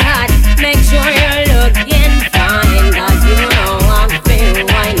 stay hot. Make sure you're looking fine. Cause you know I'm feel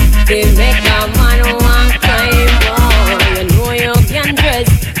wine. They make a man walk climb on. You know you can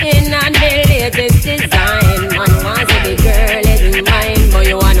dress in a the latest design. Man wants the girl is mine, but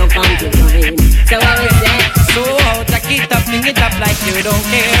you wanna come to mine. So what we say? So jack it up, fling it up like you don't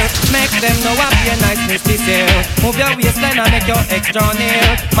care. Make them know up your niceness this year. Move your waistline and make your extra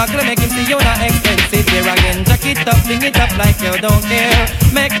near. Magla make him see you not expensive here again. Jack it up, fling it up like you don't care.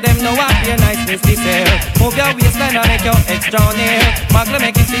 Make them know up your niceness this year. Move your waistline and make your extra near. Magla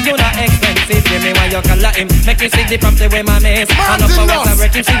make him see you not expensive. Give me why you call him. Make him see the prompter with my miss. And up for what I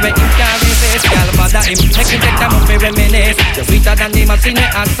work him see where him can resist. Y'all bother him, make him take time up for reminisce. You're sweeter than the machine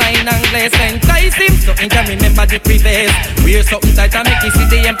a sign and glaze. Entice him so he can remember the previous. Wear something tight and make him see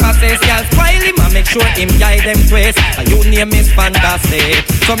the emphasis. Y'all spoil him and make sure him guide them twist. And your name is fantastic.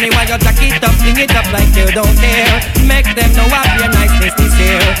 So me why you jack it up, fling it up like you don't care. Make them know what your niceness this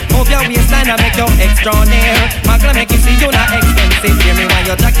year. Move your waistline and make your extra near. Magla make him see you not expensive. Hear me why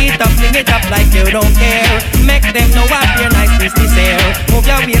you jack it up, fling it up like you don't care. Make them know what your niceness this year. Move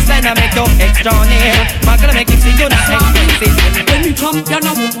your waistline and make your extra near. Magla make him see you not expensive. When we champion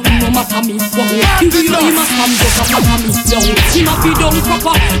a woman, no matter me what. The way he must come just a flat me down. He must be done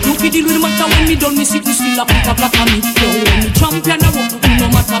proper. No be deal with the matter when me done me sit still a put a flat me down. When we champion a woman, no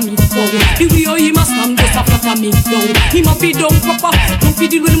matter me what. The way he must come just a flat me down. He must be done proper. No be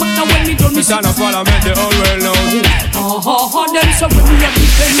deal with the matter when me done me sit. Stand up while I make the whole world know. Them so when we are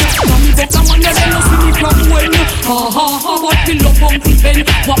defend. Now me buck a man you don't see me from when. What me love on the pen.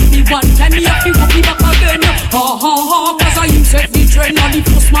 What me want time me have to walk me back again. Cause I him set the trend. Now the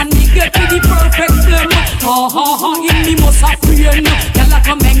first man he get me the perfect blem. In me must have friend. Y'all like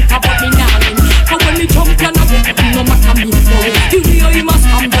a menka but me narrin. Cause when me champion a walk no matter me down. The way he must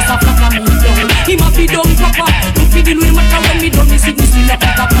come just a flatter me down. He must be done proper. No fi deal with matter when me done me sit still a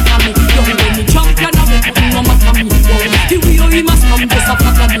flatter me down. When me champion a walk no matter me down. The way he must come just a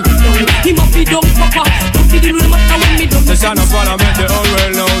flatter me down. He must be done proper. No fi deal with matter when me done me sit. Stand up while I make the whole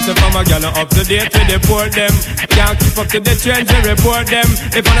world know. So from a gal up to date we deport them. Can't keep up to the trends we report them.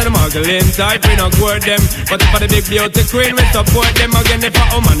 If one of the muggling type we not court them. But if for the big beauty queen we support them. Again if a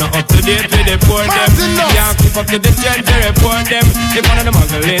woman not up to date we deport them. Can't keep up to the trends we report them. If one of the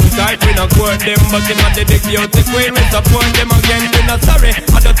muggling type we not court them. But if for the big beauty queen we support them. Again we not sorry.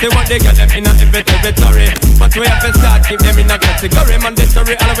 I don't say what they got them in a every territory. But we have to start keep them in a category.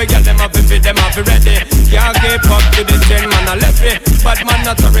 Mandatory all we get them up and fit them up ready. Can't keep up to the trend man a left it. But man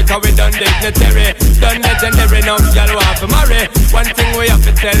not sorry cause we done dignitary. Done legendary now y'all want to marry. One thing we have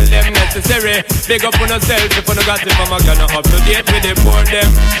to tell them necessary. Big up on yourself if you got it from a gun up to date with the report them.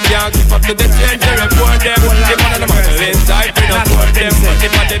 Can't keep up to the change they report them. If one of the model inside we don't support them. But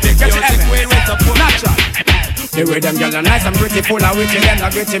if I the big music we support them. The The way them girls are nice and pretty, full of witty, and not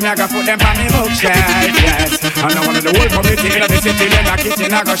gritty, me I go put them on me bookshelf, yes. And I wanna the whole community in the city, them a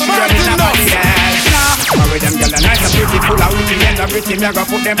kitchen, I go share with nobody else. The way them girls are nice and pretty, full of witty, and not gritty, me I go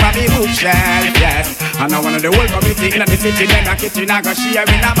put them on me bookshelf, yes. And I wanna the whole community in the city, them a kitchen, I go share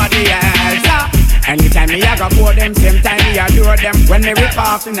with nobody else. Anytime me I go pour them, same time me adore them. When they rip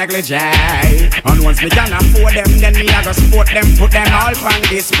off the negligee, and once me can afford them, then me I go support them, put them all on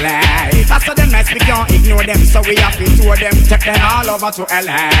display. After them nice, we can't ignore them, so we have to tour them, take them all over to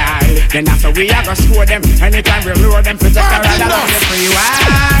LA. Then after we I go score them, anytime we lure them, protect our ride along the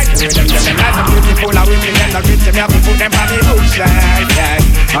freeway. With them nice and beautiful, I will be them, the rich, me have to put them on the bookshelf, yeah.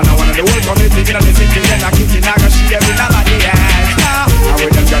 And I wanna the whole community in the city, then I kitchen, I go share with nobody else. And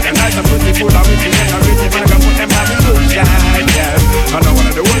with them girls, nice and beautiful, I will be them, the rich, me I go put them on the bookshelf, yeah. And I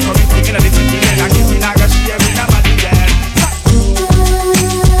wanna the whole community in the city, then I kitchen, I go share with nobody else.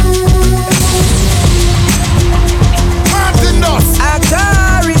 Martin Doss,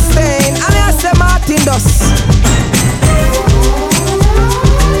 Atari Spain, and I say Martin Doss.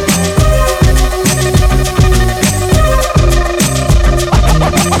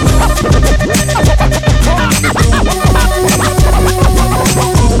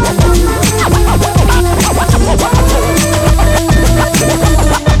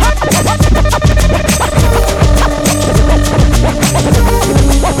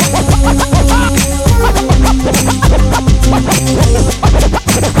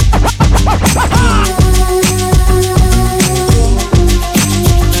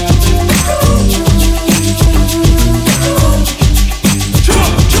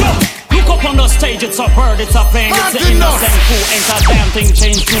 It's a bird, it's a plane, it's an innocent crew, ain't a damn thing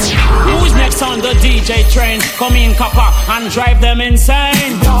changed too. Who's next on the DJ train? Come in, copper, and drive them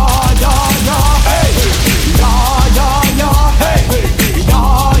insane. Yeah, yeah, yeah, hey. Yeah, yeah, yeah, hey.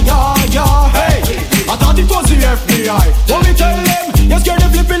 Yeah, yeah, yeah, hey. I thought it was the FBI. What me tell them? You scared the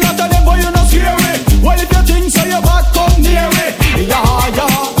flipping out of them, but you're not scary. Well, if you think so, you back come near it. Yeah,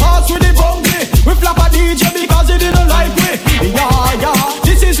 yeah, pass with the bumpy. We flap a DJ because he didn't like me. Yeah, yeah,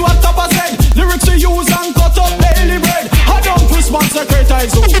 this is what Topper said. Lyrics to use and cut up daily bread. I don't twist my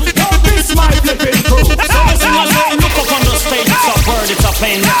secretaries, oh. Don't twist my flipping crew. So listen, I say, look up on the stage. It's a bird, it's a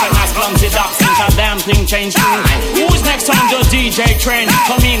plane. Recognize clumsy ducks, ain't a damn thing changed too. Who's next on the DJ train?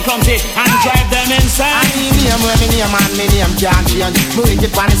 Come in, clumsy, and drive them insane. Me name where me name and me name can't change. Move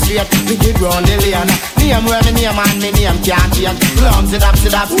it on the street, we get round the lane. Name where me name and me name can't change. Clumsy dap,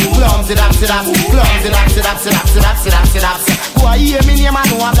 sit up, clumsy dap, sit up, clumsy dap, sit up, sit up, sit up, sit up, sit up. Boy, hear me name and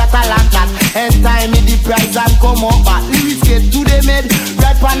know I'm that I like that. And time me the price and come up back. Lyrics get to the med,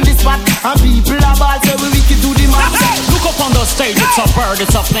 right on the spot. And people are ball, so we wicked to the max. Look up on the stage, it's a bird,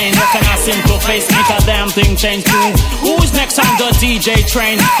 it's a plane. Recognize simple face, ain't a damn thing changed too. Who's next on the DJ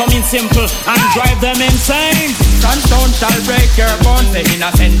train? Come in simple and drive them insane. Sunstone shall break your bones. The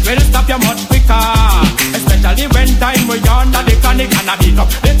innocent will stop you much quicker. Especially when time we under the chronic and a beat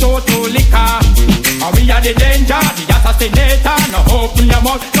up the total liquor. And we are the danger, the assassinator. No open your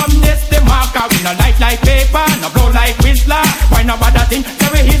mouth, come nest the marker. We no like paper, no blow like whistler. Why no bother thing, so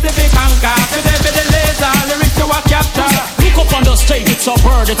we hit the big anchor. Today be the laser, lyrics to a capture. Look up on the stage, it's a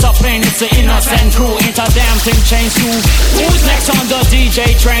bird, it's a plane, it's an innocent crew. Ain't a damn thing changed too. Who's next on the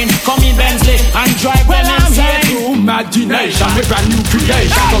DJ train? Come in Bentley and drive them insane. Imagination, we brand new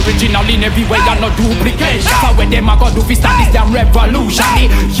creation. Original in every way and no duplication. So when them a go do fi start this damn revolution. The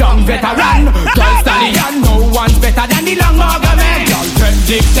young veteran, girl stallion. No one's better than the long argument. Girl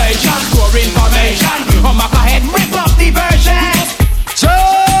take dictation, score information. Make a head rip up the version.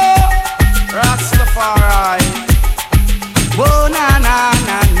 Rastafari. Whoa, na na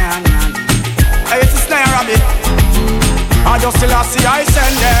na na na. Hey, it's a snare rabbit. I just still see I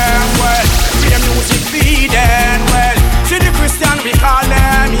send them well. The music feed them well. See the Christian we call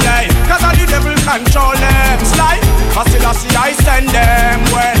them, yeah. Cause all the devil control them. Slide. I still see I send them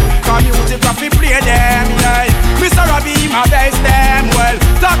well. Cause music we play them, yeah. Mr. Robbie my best them well.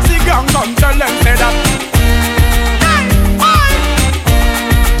 Taxi gang come tell them say that.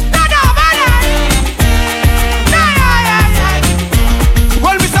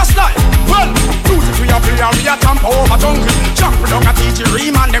 We a jump over jungle. Jump down a teach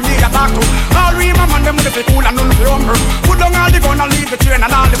Reem and them they attack to. All Reem and them with the cool and none of the humble. Put down all the gun and leave the train and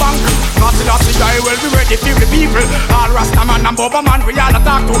all the bunker. Nasty nasty guy will be ready for the people. All Rasta man and Boba man we all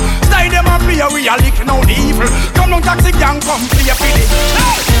attack to. Stay them and play we are licking out the evil. Come down taxi gang come play a pity.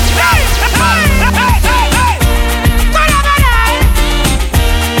 Hey, hey, hey, hey, hey, hey.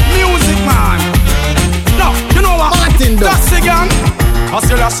 Music man. No, you know what? Taxi gang. I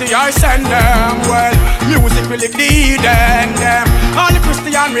still see I send them well. Music will lead them. All the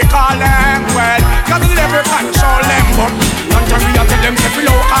Christian we call them well. Cause the devil control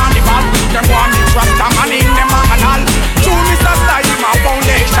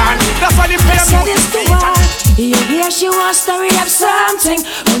something.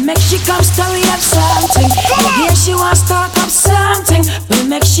 We make she come story up something. You hear she want start up something. We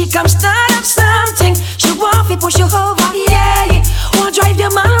make she come start up something. She want to push you over, yeah. Want drive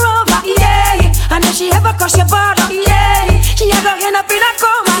your man over, yeah. And if she ever cross your border, yeah. She ever end up in a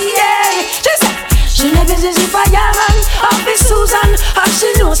coma, yeah. She said she never is a fireman. Off is Susan, and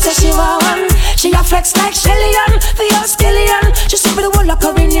she knows that she want one. She a flex like Shelly-Ann, the old skillion. She sleep with the whole of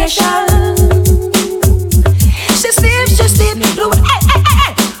coronation. She sleep, do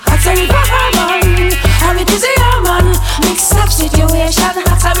hey. That's a river man, or it is a man. Mix up situation,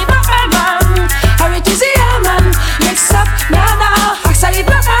 that's a river man, or it is a man. Mix up, nah, that's a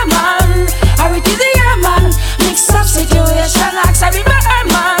river man, or it is a man. Mix up situation, that's a river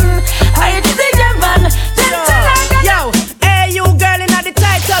man, or it is a man. Yo, hey you girl in the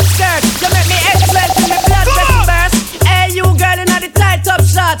tight up skirt, you make me excellent in the blood vessel burst. Hey you girl in the tight up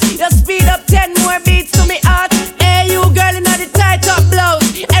shorts, you speed up 10 more beats to me heart. Hey you girl in the tight up blouse,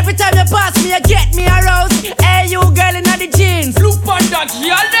 every time you pass me you get me aroused. Hey you girl in the jeans, look on that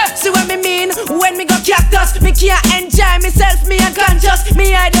girl. See what me mean when me go cactus, me can't enjoy myself, me unconscious.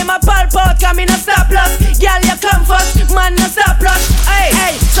 Me hide them a pulp out, cause me no stop loss. Girl you come first, man no stop loss.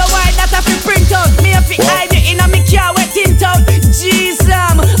 Hey, so why that I fi print out? Me a fi hide it in a me car wet tint out. Jeez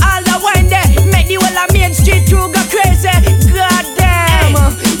all the wine there, make the whole of Main Street crew go crazy. God damn,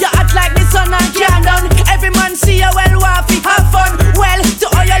 you act like the sun and can down. Every man see you well waffy, have fun. Well, to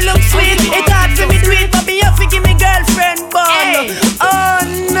all you look sweet, it hard for me do it, but me have to give me girlfriend bun. Oh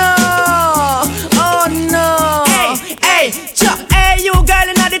no. Hey, you girl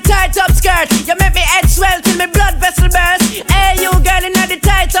in the tight up skirt, you make me head swell till me blood vessel burst. Hey, you girl in the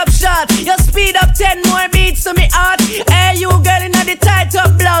tight up short, you speed up 10 more beats to me heart. Hey, you girl in the tight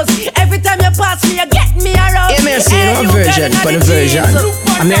up blouse, every time you pass me, you get me around. Yeah, merci, no version, for the version.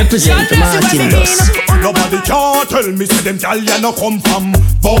 I'm represent Martin Dust. Nobody can tell me say them gal ya no come from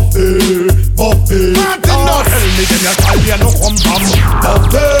Buffy. Martin Dust. Tell me them gal ya no come from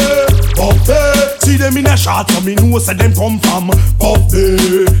Buffy. See them in a shot so me know say them come from Buffy.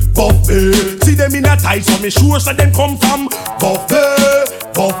 See them in a tight so me sure say them come from Buffy.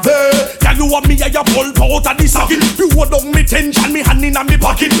 Can you want me a ya pull out of the socket? You hold on me tension, me hand in a me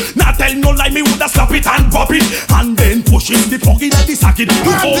pocket. Now tell no lie, me woulda slap it and pop it, and then push in the plug in the socket.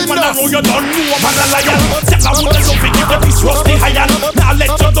 You open a row, you don't know man a liar. Set a woulda love it, give this rusty iron. Now let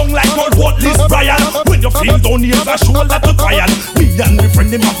you down like old Watley's Brian. When you feel down here, the shoulder to cry on. Me and me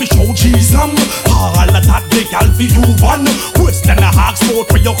friend them have to show Jesus. All of that they gal for you one. Western a Hawksport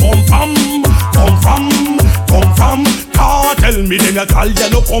where you come from. Can't tell me them a gal ya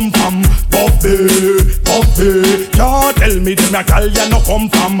no come from Buffy. Can't tell me them a gal ya no come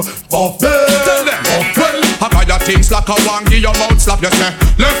from Buffy. I got your things like a wangy, your mouth slap, you say.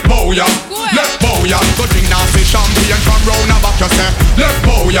 Left bow ya. Go drink nasty champagne from round the back, you say. Left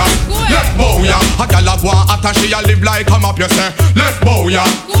bow ya. A gal a go out and she a live like come up, you say. Left bow ya.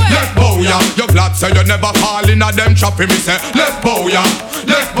 You glad say you never fall in a them trap, me say. Left bow ya.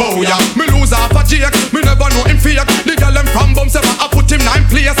 Me lose half a jake, me never know him fake. The gal them from bum say I put him 9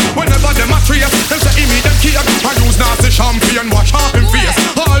 place. Whenever them a trace, them say he me them cake. I use nasty champagne, wash off him face.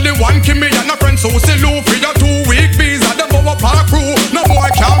 All the one Kimmy and a friend so see Luffy. 2 week visa, them over park crew. No boy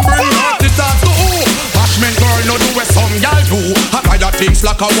can bring out the talk to who. Bashment girl no do what some gal do. I buy your things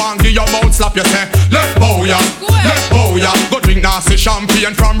like a wangy, your mouth slap, you say. Left bow ya. Go drink nasty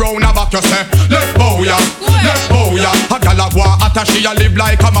champagne from round the back, you say. Left bow ya. A gal a go out and she a live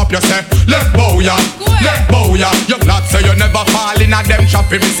like come up, you say. Left bow ya. You glad say you never fall in a them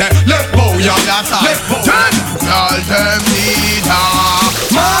trap, me say. Left bow ya. Tell them need a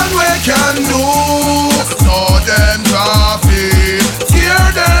man we can do. So them traffic,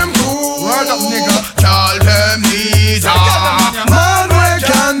 scare them cool. Word up, nigga. Tell them need a man we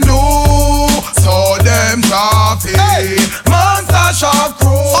can do. So them traffic, man stash up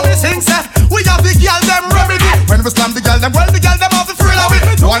crew. So me sing say, we have the girl them remedy. When we slam the girl them, well the girl them have the thrill of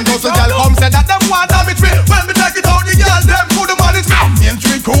it. One goes to girl come say that them want damage me. When we take it out the girl them put them on it. Main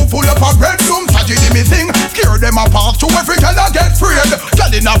Street crew full up a bedroom, tragedy me thing. Scare them apart to every girl I get freed.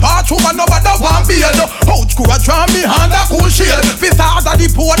 Girl in a bathroom and nobody want beard. Out crew a try me hand a cool shield. Visas a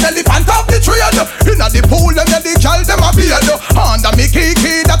the poor elephant of the trade. Inna the pool them the girl them a beard. Under me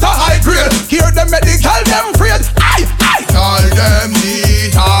kiki that a high grade. Scare them make the girl them afraid. Aye. Tell them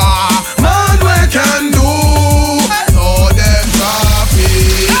need a man we can do. So them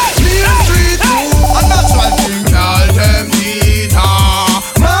traffic, Main Street crew. And that's why tell them need a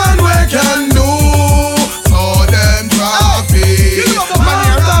man we can do. So them traffic.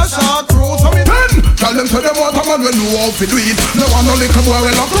 woman will know how to do it. No one no little boy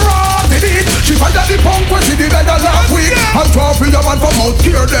will love raw to it. She find that the punk when she did better last week. And try for your man from out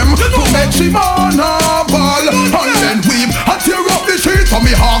cure them to make she man a ball and then weep and tear up the sheet for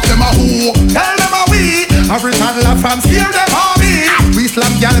me half them a who. Tell them a we. Every time la fam steer them on me. We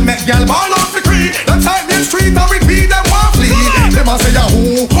slam gal make gal ball off the tree. The time in street and we beat them one flee. Them a say a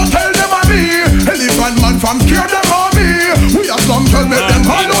who, but tell them a me. Elephant man from scare them on me. We have some tell make them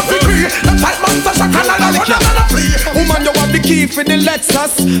ball off the tree. The time man touch a canal and run and a flee. Woman you have the key for the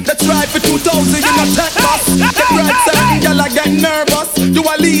Lexus. Let's ride for 2,000 in a tech bus. The bright side gal a get nervous. You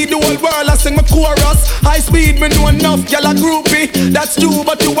a lead the whole world I sing my chorus. High speed me know enough gal a groupie. That's you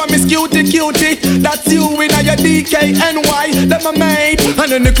but you a miss cutie. That's you in a your DKNY. Them a mate.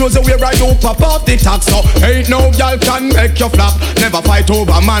 And in the clothes you wear I don't pop off the tax. So ain't no gal can make you flap. Never fight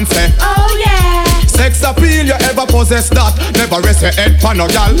over man say oh yeah. Sex appeal you ever possess that. Never rest your head for no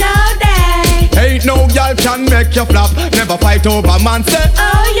gal. No day. Ain't no gal can make you flap. Never fight over man say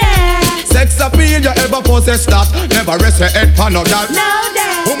oh yeah. Sex appeal you ever possess that. Never rest your head for no gal. No day.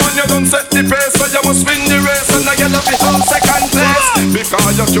 Woman you don't set the pace so you must win the race. And I get up the whole second place.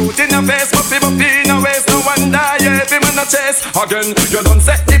 Because you're cute in your face but people in your waist. No wonder you every man a chase. Again you don't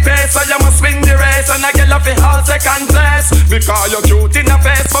set the pace so you must win the race. And I get up the whole second place. Because you're cute in your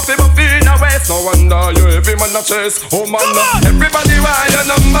face but people in your waist. No wonder you every man a chase. Oh man, everybody want your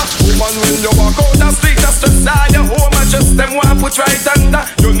number. Woman when you walk out the street just decide your home and just them want put right under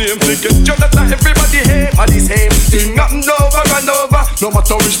your name. Thinking you that everybody hate. And this hate thing nothing over and over. No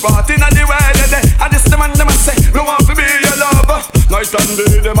matter which part in the world you're there. And this the man them a say no want to be your lover. Night and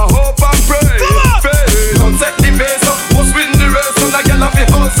day them a hope and pray. Pray, don't set the pace up. Must win the race. And I get off the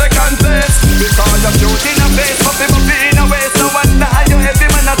whole second place. Because you're cute in your face but people in your waist. No wonder you every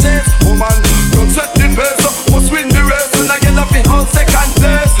man a chase. Woman, don't set the pace up. Must win the race. And I get off the whole second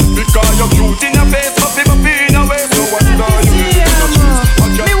place. Because you're cute in your face but people in your waist. No wonder you every man a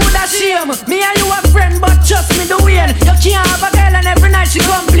chase. Me woulda shame. Me and you a friend but trust me the way. You can't have a girl and every night she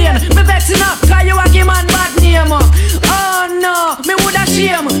complain. Me vexing up cause you a give man bad name. Oh no, me woulda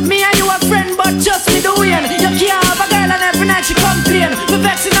shame. Me and you a friend but trust me the way. You can't have a girl and every night she complain. Me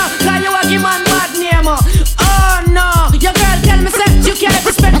vexing up cause you a give man bad name. Oh no, your girl tell me say you can't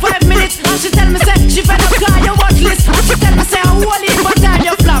ever spend 5 minutes. And she tell me say she fed up cause you worthless. And she tell me say I hold it but time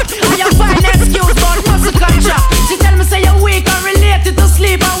you flop. And you find excuse but muscle contract. She tell me say you're weak and related to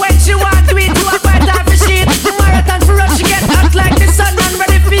sleep. And when she want to eat you a bite out for shit. The marathon for us she get hot like the sun. And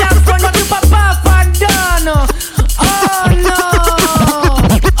ready for your front but you pop off and done. Oh no,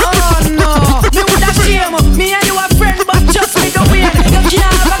 oh no. Me woulda shame. Me and you a friend but trust me the way. You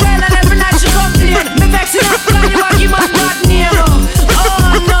can't have a girl and every night she complain. Me vexing up cause you a give man bad name.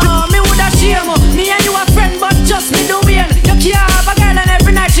 Oh no, me woulda shame. Me and you a friend but trust me the way. You can't have a girl and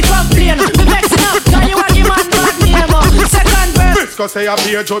every night she complain. Me vexing up cause you a give man bad name. Second verse. Briscoe say a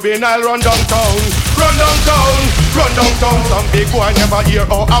beer juvenile run downtown. Run downtown, run downtown. Some big boy never hear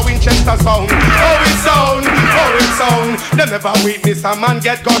how a Winchester sound. How it sound, how it sound. They never witness a man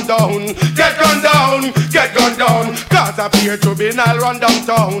get gunned down. Get gunned down, get gunned down. Cause a beer juvenile run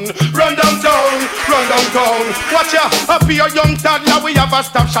downtown. Run downtown, run downtown. Watch ya, a beer young toddler we have a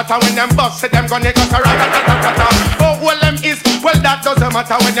stop shot. And when them bust say them gonna go to rat-a-tat-tat-tat. Oh well them is, well that doesn't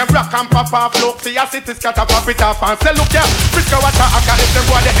matter. When them rock and pop off look. See a city scatter pop it off and say look ya. Briscoe water aka if them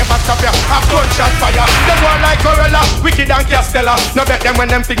boy they ever stop ya. A gunshot fire. Them boy like Gorilla, Wicked and Castella. No bet them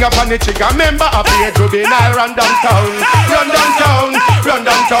when them finger on the trigger. Remember a beer juvenile run downtown. Run downtown, run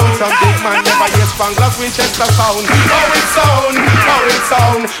downtown. Some big man never hear Spangler's Winchester sound. How it sound, how it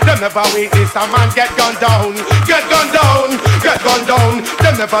sound. Them never witness a man get gunned down. Get gunned down, get gunned down.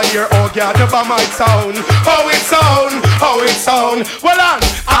 Them never hear oh God the bomb might sound. How it sound, how it sound. Well on,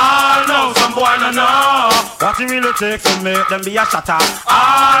 I know some boy no know what it really takes to make them be a shatter.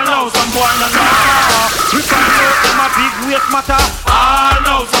 I know some boy no know. We find out them a big weight matter. I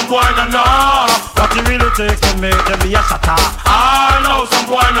know some boy no know what it really takes to make them be a shatter. I know some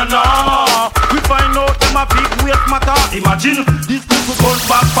boy no know. We find out them a big weight matter. Imagine this people gun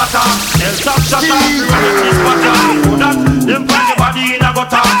back patter. They'll stop shatter. This matter. So that them find the body in a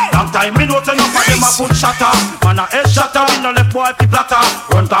gutter. Long time me know enough of them a put shatter. Man a head shatter. We no left boy fi platter.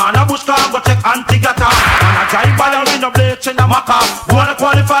 Run down a bush car go check anti-gatter. Man a drive by and we no bleach in a maca. Wanna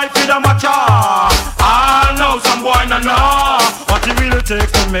qualify for the matcha. I know some boy no know what it really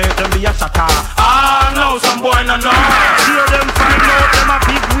takes to make them be a shatter. I know some boy no know. Hear them find out them a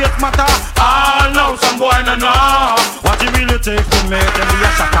big weight matter. I know some boy no know what it really takes to make them be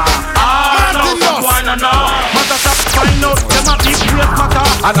a shatter. I know some boy no know. Matter stop find out them a big weight matter.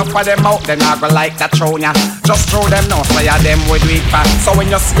 Enough of them out, then I go like that throw ya. Just throw them now, so ya them with weak back. So when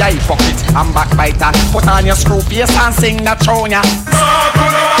you see I fuck it, I'm backbiter. Put on your screw piece and sing that throw ya.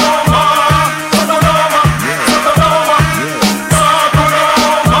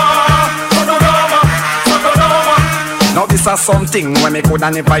 Now this is something when me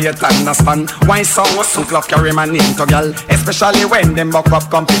coulda never yet understand. Why some suit love carry my name to girl, especially when them buck up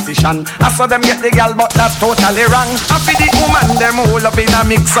competition. I saw them get the girl, but that's totally wrong. I feel the woman them all up in a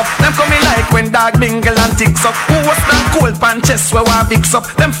mix up. Them coming like when dog mingle and ticks up. Who was that cold pan chest where one fix up?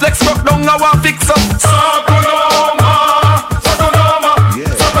 Them flex rock down now one fix up. Sakunoma, Sakunoma,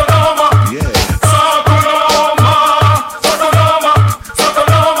 yeah. Sakunoma, yeah. Sakunoma, Sakunoma,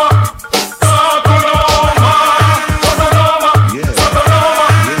 Sakunoma, Sakunoma.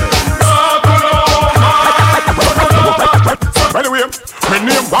 Anyway, my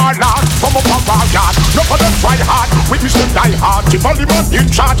name Warlord, from up a backyard. No for them try hard, witness them die hard. Keep all the man in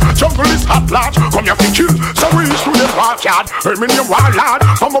charge, jungle is hot large. Come here to kill, so we through the backyard. Hey, my name Warlord,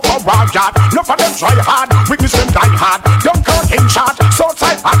 from up a backyard. No for them try hard, witness them die hard. Young girl in charge,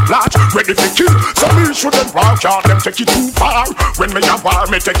 Southside hot large. Ready to kill, so we through the backyard. Them take it too far. When me a war,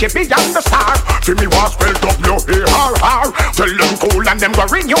 me take it beyond the star. Feel me was spell W-A-R-R. Tell them cool and them go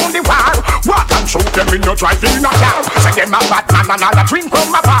renew the war. Walk and shoot them in your driving a car. Say them a bad man and all a drink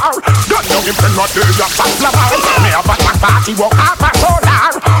from a bar. Don't know if them not do your fat lover. Me a bad man party walk half a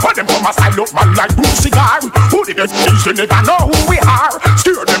solar. All them come a style up man like blue cigar. Who did it tease they never know who we are.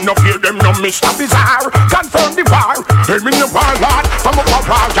 Steer them no fear them no Mr. Bizarre. Confirm the war. Hey me the warlord from up a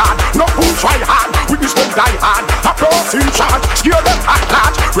backyard. No fool try hard. Witness them die hard. Applause in charge. Scare them at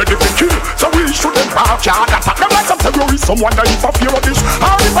large. Ready to kill. So we shoot them backyard. Attack them like some terrorists. Some wonder if I fear of this.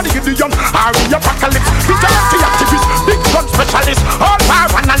 Or if I the young. Or the apocalypse. Vigilante activist. Big gun specialist. All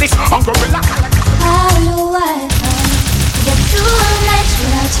power analyst. On gorilla. I know I get through a night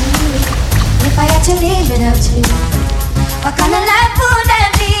without you. If I had to live without you, what kind of life would that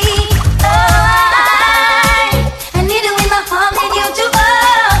be? Oh, I need you in my heart, need you to oh,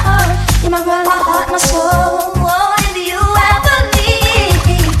 you're my world, my heart, my soul. Oh, in you I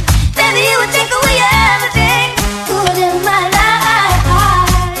believe. Baby, you would take away everything good in my life.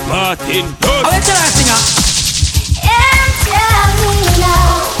 Martin, good. Oh, it's a last singer. And tell me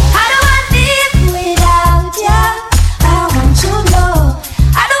now, how do I live without you? I want to know.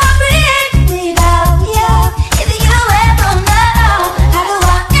 How do I breathe without you? If you ever know, how do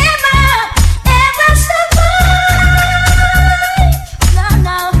I ever survive?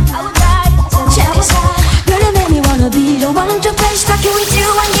 No, I would die. Check this out. Girl, you make me wanna be the one to play stuck with you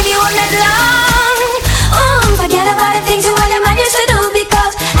and give you all night long. Forget about the things you want your man used to do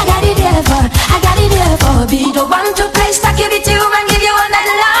because I got it there for. Be the one to play stuck with you and give you all night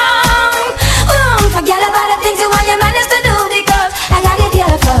long. Forget about the things you want your man used to do because I got it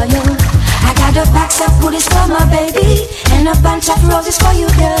here for you. I got a box of goodies for my baby and a bunch of roses for you,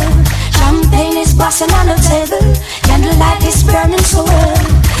 girl. Champagne is busting on the table, candlelight is burning so well.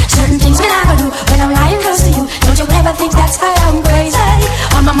 Certain things me never do when I'm lying close to you. Don't you ever think that's why I'm crazy?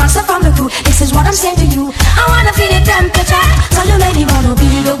 I'm a monster from the crew. This is what I'm saying to you. I wanna feel the temperature, so you lady wanna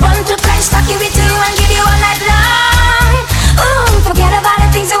be the one to play stuck with you and give you all night long. Forget about the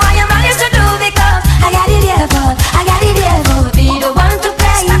things you want your man used to do because I got it here for. Be the one to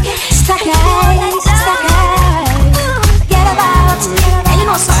play stuck. Forget about. And you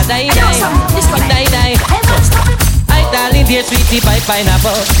know something. This one die. Darling, dear sweetie pie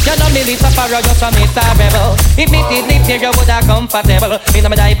pineapple. You know me little for just a Mr. Rebel. If me did live here, you would have comfortable. Me no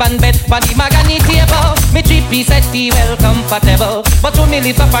me dive bed for the mahogany table. Me 3-piece set well comfortable. But to me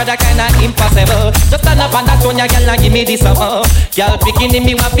little for that kinda impossible. Just stand up on that one, ya girl, and give me this summer. Girl picking in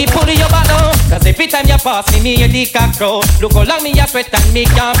me want to pull your bottle. Cause every time you pass me hear the cock crow. Look how long me a sweat and me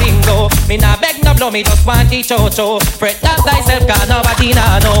can't bingo. Me nah beg no blow, me just want the cho-cho. Fret not thyself, cause nobody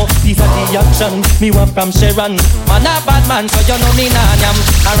nah know. These are the action me want from Sharon. Man a bad man, so you know me nah yam.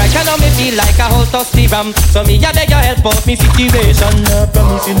 Alright, you know me feel like a whole toasty ram. So me a beg your help out me situation.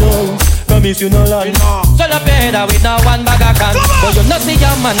 Promise you no land. So la better with no one bag of can. But you know see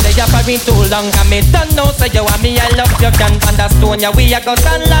your man, they a for me too long. And me don't know, so you want me, I love you can. Understand ya, we a go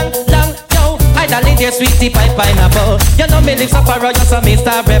stand long. Yo, I darling dear sweetie pie pineapple. You know me live so far, just a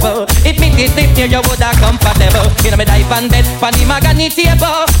Mr. Rebel. If me did live here, you woulda comfortable. You know me dive on bed, on the mahogany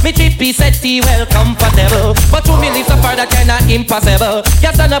table. Me 3-piece set well comfortable. But to me live so far, that kinda impossible.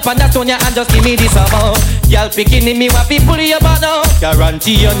 You stand up on that stone and just give me this summer. Y'all picking in me, what people your bottle.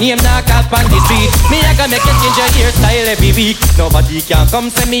 Guarantee your name knock up on the street. Me I can make you change your hairstyle every week. Nobody can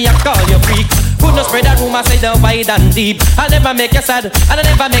come say me I call you freak. Could not spread a rumor, say down wide and deep. I never make you sad, and I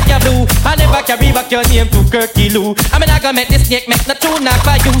never make you blue. I never carry back your name to Kirky Lou. I mean, I gonna make this snake make no tune, not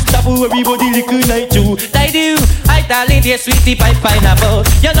for you. Stop everybody little like you. I do. I darling, dear sweetie pie pineapple.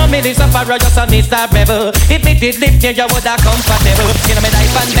 You know me, this a for just a Mr. Rebel. If me did live here, you would have comfortable. You know me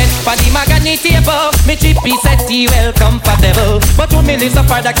life and bed for the magazine table. Me chippy set well comfortable. But to me, this a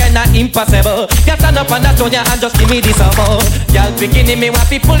for the kinda impossible. You stand up on that on your hand, just give me this more. Y'all beginning me want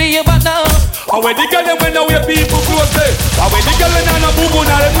people you but now. I wear the girl when I wear people close day. I wear the girl and a boo boo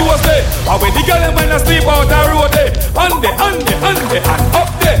now them close day. I wear the girl when I sleep out the road day. And up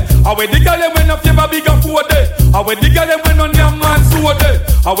there. I wear the girl when I favor big and four day. I wear the girl when on your man so day.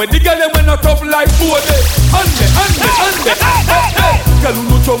 I wear the girl when I tough like four day. And up there. Girl who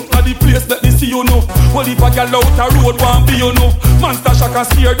no jump at the place let me see you know. Well if a girl out the road want be you know. Monster shock and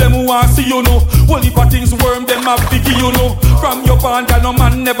scare them who want see you know. Well if a things worm them have biggie you know. From your band and no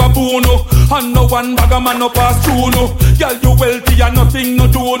man never boo no. And no one bag a man no pass through no. Girl you wealthy and nothing no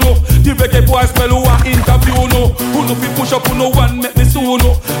do no. The reggae boys well who want interview no. Who no fi push up who no one make me sue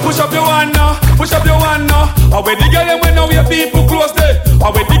no. Push up your one now, push up your one now. I wear the girl when I wear people close day. I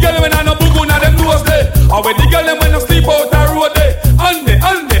wear the girl when I no boo na them close day. I wear the girl when I sleep out the road day. And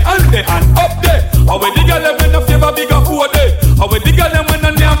up there. I wear the girl when I favor big and four day. I wear the girl when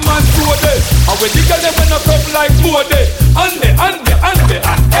I name man two day. I wear the girl when I top like four day. And up there.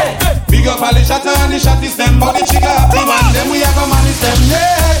 Big up all the shatter and the shotties them, but the chica happy one them we a go manage them,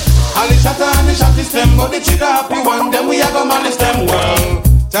 yeah. All the shatter and the shotties them, but the chica happy one them we a go manage them well.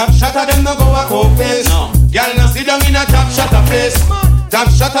 Top shatter them no go a coke face. Girl no sit down in a top shatter place. Top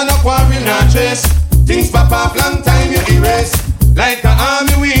shatter no quarrel no trace. Things pop off long time you erase. Like the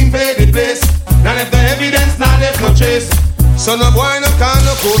army we invade the place. None of the evidence not left no trace. So no boy no can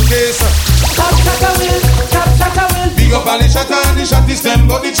no court case. Top shatter will. Big up all the shatter and the shotties them,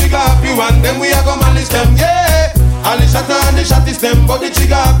 but the chica happy one them we a go manage them, yeah. All the shatter and the shotties them, but the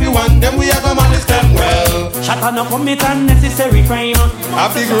chica happy one them we a go manage them well. Shatter no commit unnecessary crime. A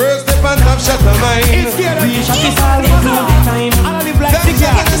big rose step and top shatter mine. Real shot is all include the time. All of the black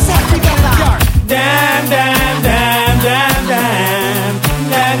together.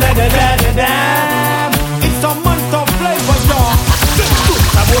 Damn. It's a month of flavor, y'all.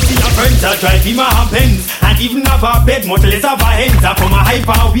 About the friends that drive him a Benz. And even have a bed, much less have a hands. I come a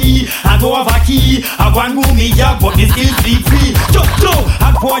hyper we, I go have a key. I want room me yeah, but they still sleep free. Just slow,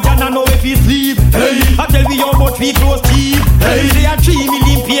 and poor Jana know if he sleep. Hey, I tell me how much we close cheap. Hey, they are 3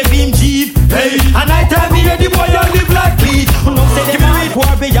 million pay him cheap. Hey, and I tell me that the boy you live like me. No say them married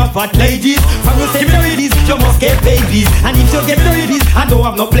poor be a fat ladies. From you say ladies, you must get babies. And if you get ladies, I don't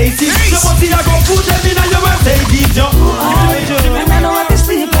have no places. You must see I go put them in your Mercedes. I know what to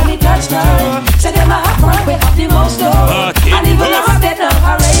sleep when it touchdown. Say them a hot boy, we have the most though. And even if I bed up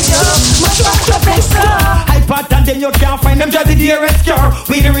a radio, much back to extra. iPad and then you can't find them just the dearest cure.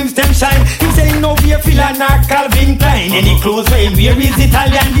 With the rims them shine. You say no beer filler nor Calvin Klein. Any clothes for him wear is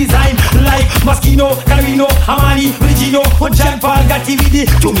Italian design. Like Moschino, Carino, Armani, Regino, John Paul, Gattividi.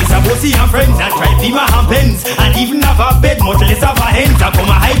 To me Sabosi and friends that drive him a Benz. And even have a bed, much less have a hands. I come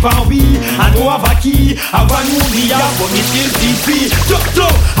a hype and we, I don't have a key. I want movie out, but me still feel free. Just slow,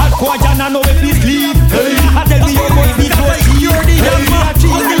 I go and I know if we sleep. Hey, I tell me you must be so cheap. You're the young man,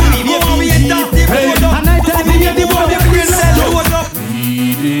 and I tell me you're the one that will sell load up.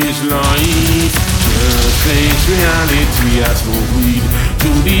 Weed is life, just face reality as no weed to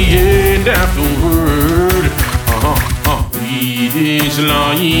the end afterward. Weed is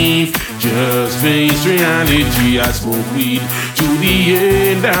life, just face reality as no weed to the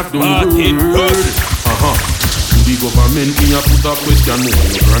end afterward. The government me a put a question. Why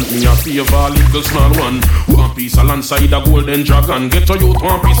you grant me a favor, little small one? One piece of land side a golden dragon. Get to youth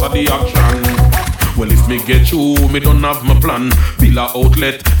one piece of the action. Well, if me get you, me don't have my plan. Bill a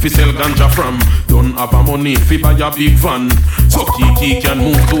outlet, fi sell ganja from. Don't have a money, fi buy a big van. So Kiki can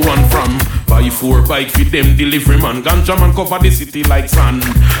move to and from. Buy 4 bike fi them delivery man. Ganja man cover the city like sand.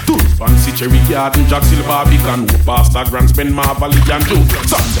 Tourist fancy Cherry Garden, Jack Silver Beacon. Who pasta grand spend Marvally and Juice.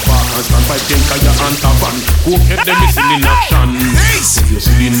 Sand the park and stand 5 Kaya and Tavan. Who get them missing in action? If you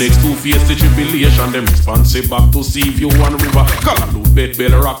see the next 2 face the tribulation, them responsive back to sea view and river. Callaloo, Bed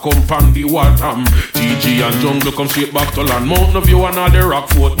Bell, Rock, Compound, the Waltham. TG and Jungle come straight back to land. Mountain View and all the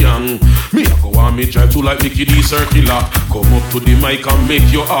Rockford gang. Me a go and me drive to like Mickey D Circular. Come up to the mic and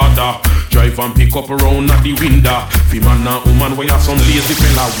make your order. Drive and pick up around at the window. Fi man and woman where you some lazy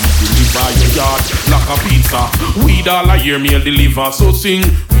fella. We deliver your yard like a pizza. Weed all a year meal deliver. So sing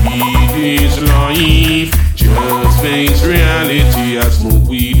weed is life. Just face reality as smoke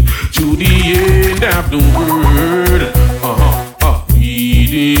weed to the end of the world. Weed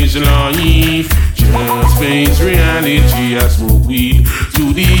is life. Just face reality. I smoke weed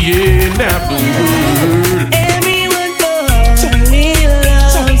to the end of the world. Everyone goes need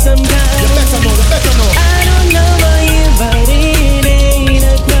love sometimes. You better know. I don't know about you, but it ain't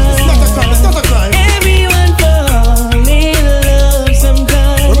a crime. It's not a crime. Everyone goes need love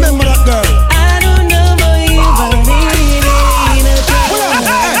sometimes. Remember that girl. I don't know about you, but it ain't a crime.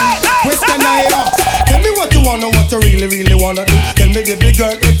 Question I ask. Tell me what you wanna, what you really wanna do. Tell me, baby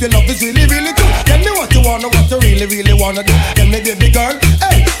girl, if your love is really true. Tell me what you wanna, what you really wanna do. Tell me, baby girl,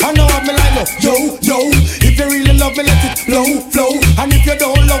 hey, I know I'm like no. Yo, if you really love me, let it flow. And if you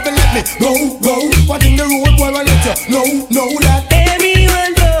don't love me, let me go. What in the road, boy, I let you know that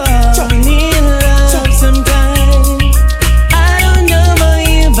everyone goes need love sometimes. I don't know about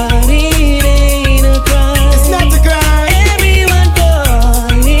you, but it ain't a crime. It's not a crime. Everyone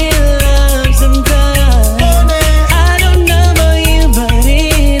goes need love sometimes. I don't know about you, but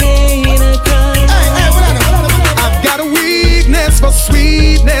it ain't a crime. I've got a weakness for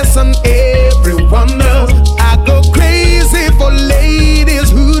sweetness and everyone knows. I go crazy for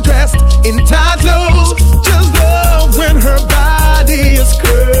ladies who dressed in tight clothes. Just love when her body is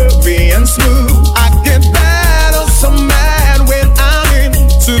curvy and smooth. I get better, so mad when I'm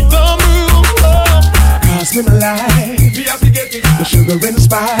into the mood. Cause when I like the sugar and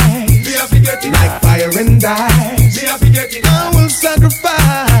spice, like fire and ice, I will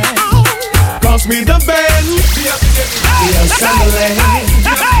sacrifice. Cost me the band, yes, and the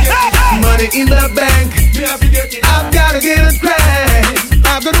land, money in the bank. I've gotta get it right.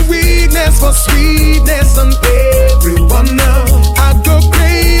 I've got a weakness for sweetness, and everyone knows. I go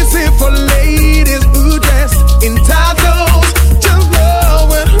crazy for ladies who dress in tight clothes. Just love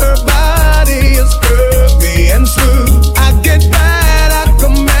when her body is curvy and smooth. I get bad at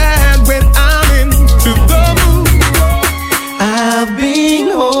command when I'm into the mood. I've been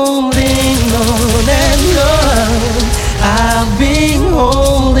holding on and on. I've been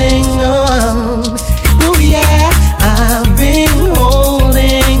holding on. Oh yeah, I've been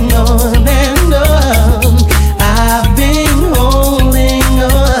holding on and on. I've been holding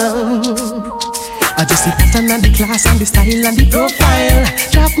on. I just see pattern and the class and the style and the profile.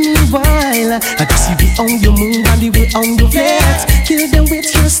 Drop me while I just see the on you move and the way on you flex. Kill them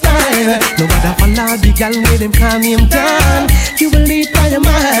with your style. No matter follow the gal with them calm him down. You will lead by your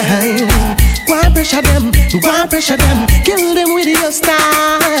mind. Go and pressure them, kill them with your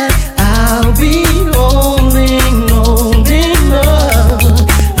style. I'll be holding on.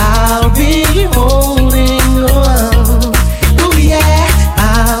 I'll be holding on. Oh yeah,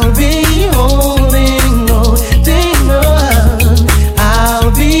 I'll be holding on.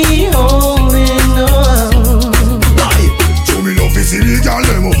 I'll be holding on. Show me love is illegal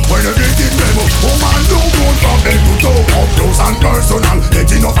demo. When everything demo. Woman don't go from head to toe. Up close and personal.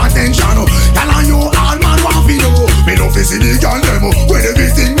 Get enough attention. Girl and you all man want to know. Me love is illegal demo. When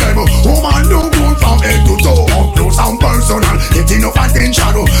everything demo. Woman don't go from head to toe. Up close and personal. Get enough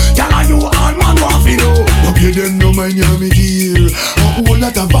attention. Girl and you all man want to know. No pay them no mind you me dear. A whole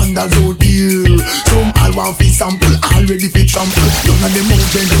lot of vandals out there. Some all want fi sample. Already fi trample. None of them out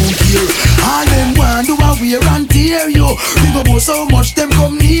them don't care. All them want do a wear and tear you. We go go so much them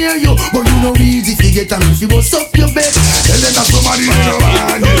come near you. But you know easy fi get and fi bust up your bed. Tell them that somebody in your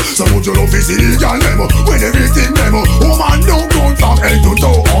hand. So much you love is illegal demo. When everything demo. Woman don't go from head to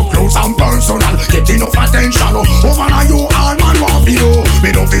toe. Up close and personal. Get enough attention. Woman are you all man want fi know. Me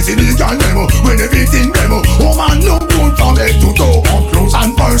love is illegal demo. When everything demo. Woman don't go from head to toe. Up close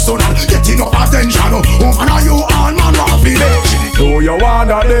and personal. Get enough attention. Woman are you all man want fi know. Do you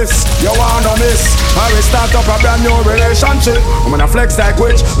wanna this? You wanna miss? I will start up a brand new relationship. I'm gonna flex like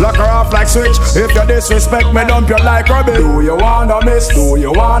witch, lock her off like switch. If you disrespect me, dump you like rubbish. Do you wanna miss? Do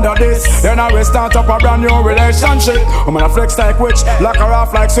you wanna this? Then I will start up a brand new relationship. I'm gonna flex like witch, lock her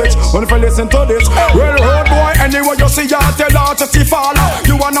off like switch. When if you listen to this, well, road boy, anyway you see her, tell her to see follow.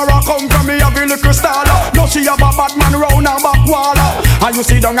 You wanna rock home from me, have a little star. No, she have a bad man round her back wall. And you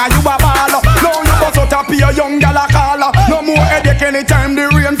see down and you a baller. No, you bust out a pay a young gal a caller. No more headache anytime the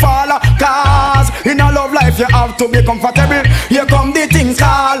rain fall. Cause in a love life you have to be comfortable. Here come the things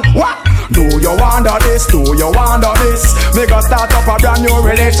called what? Do you wonder this? Do you wonder this? Me go start up a brand new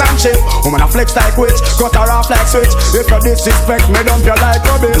relationship. I'm gonna flex like witch, cut her off like switch. If you disrespect me, dump you like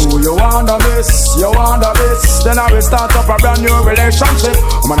rubbish. Do you wonder this? You wonder this? Then I will start up a brand new relationship.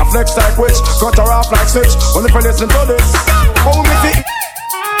 I'm gonna flex like witch, cut her off like switch. Only if you listen to this. Oh, me see.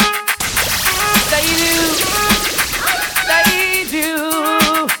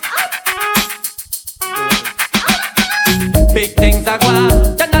 Big things are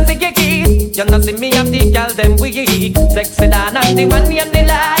gone, you not see your keys. You know see me and the girl them weak. Sexy than and the one in the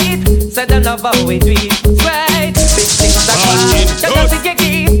light. Say them love how we do it. Sweet, big things are fun. You know see you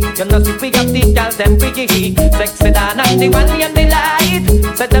keep. You know see we got the girl them weak. Sexy than and the one in the light.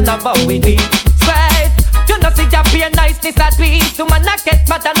 Say them love how we do it. Sweet. You know see your pure niceness at peace. Woman a get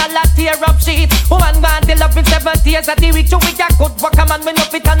mad and a lot tear up sheet. Woman want the love in 7 days of the week. So we a good work a man we no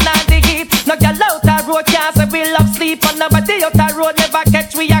fit and not the heat. No girl out the road can't say we love sleep. And nobody out the road never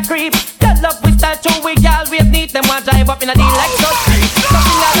catch we a creep. The love we start to we always need them one drive up in a the Lexus street.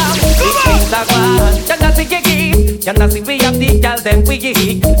 Nothing around, big things are gone. You know see you keep. You know see we have the girl them we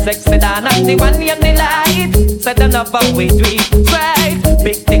geek. Sexy than and the one in the light. Say them love how we do it. Right,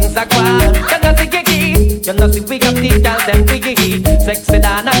 big things are gone. You know see you keep. You know see we got the girl them we geek. Sexy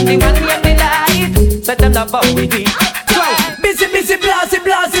than and the one in the light. Say them love how we do it. Busy, busy, blasey,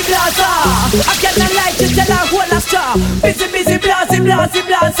 blasey, blasa. I cannot like to tell her whole a straw. Busy, busy, blasey, blasey,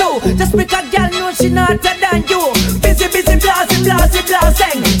 blaso. Just make a girl know she not hotter than you. Busy, busy, blasey, blasey,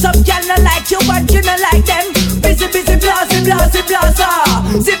 blaseng. Some girl not like you but you not like them. Busy, busy, blasey, blasey, blasa.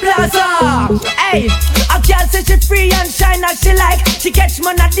 See blasa. Hey, a girl say she free and shine as she like. She catch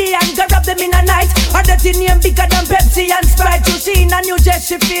money day and go rub them in a night. Her dirty name bigger than Pepsi and Sprite. So she in a new dress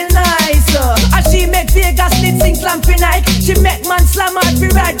she feel nice. As she make Vegas need sing slam for Nike. She make man slam hard fi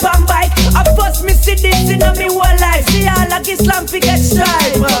ride pan bike. I first me see this in a me whole life. See all like Islam fi get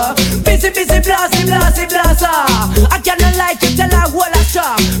stripe. Busy, busy, blasey, blasey, blasa. I cannot like you tell her whole a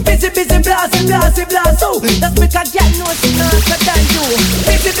straw. Busy, busy, blasey, blasey, blaso. That's make a girl know she not hotter than you.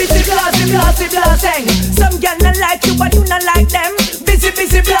 Busy, busy, blasey, blasey, blaseng. Some girl not like you but you not like them. Busy,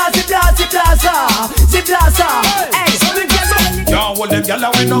 busy, blasey, blasey, blasa. See blasa. Hey, some girl now all them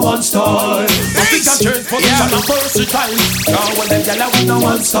gyal we no one style. We can change position and versatile. Now all them gyal we no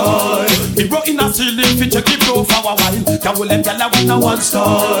one style. We brought in a ceiling fi check it low for a while. Now all them gyal we no one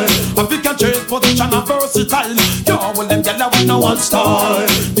style. We can change position and versatile. Now all them gyal we no one style.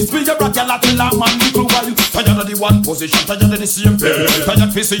 This be your rock gyal till a man be cool while. Tired of the one position, tired of the same bed.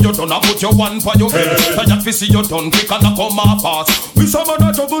 Tired fi see you done and put your one for your head. Tired fi see you done quick and a come a fast. We some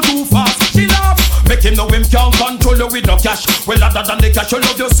other trouble too fast. She laugh. Make him know him can't control you with no cash. Well other than the cash, you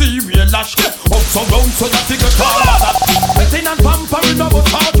love your serial lash. Up so round so that figure call that. Waiting and pampering about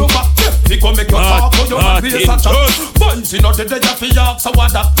hard to back. He gon' make you talk for your face and chat. Boys in the day you fi ask so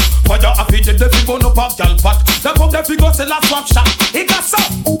what that. For your happy the fi burn up a gal pot. Then come the fi go sell a swap shop. He got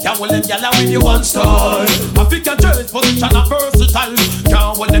some. Can't hold them gyal with you one style. I think you change position and versatile.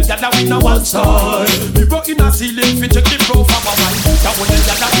 Can't hold them gyal with no one style. We brought in a ceiling fi check it pro for a while. Can't hold them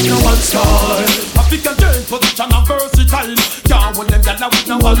gyal with no one style. I think you change position and versatile. Can't hold them gyal with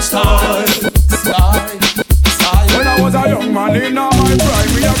no one style. When I was a young man in my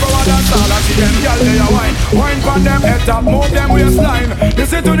prime, me a go a dance all and see them gyal they a wine. Wine pon them head top, move them waistline.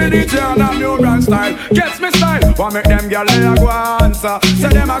 Listen to the DJ and a new brand style. Gets me style, want make them gyal they a go answer. Say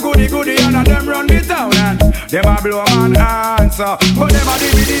them a goody goody and a them run the town and them a blow man answer. But them a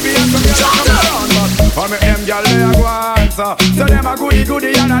dibby and some gyal come down. But want make them gyal they a go answer. Say them a goody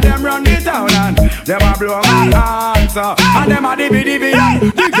goody and a them run the town and them a blow man answer. And them a dibby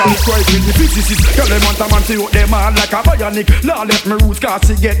and the gyal cry with the physicist. Girl them want a man to out them hard like a bionic. Now let me roots cause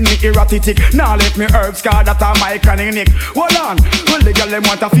she get me erratic. Now let me herbs cause that a my chronic. Hold on, well the girl them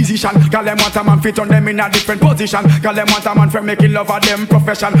want a physician. Girl them want a man fit on them in a different position. Girl them want a man for making love of them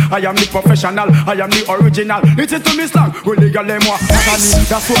profession. I am the professional, I am the original. Listen to me slang, well the girl them want like a me.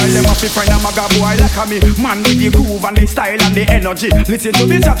 That's why them have to find a maga boy like a me. Man with the groove and the style and the energy. Listen to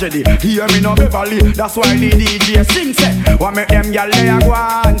me tragedy, hear me no Beverly. That's why the DJ sing say, what make them girl they a go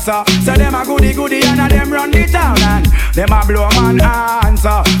answer. So them a goody goody and a them run the town and them a blow man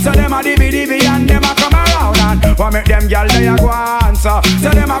answer. So them a dibby and them a come around and what make them gyal they a go answer. So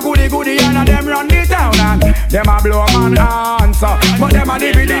them a goody goody and a them run the town and them a blow man answer. But them a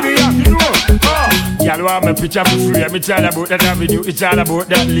dibby and Y'all want me picture for free. It's all about that avenue, it's all about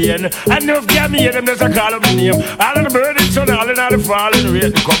that lane. Enough girl me hear them just a call up my name. All of the burning sun, all in all the falling rain.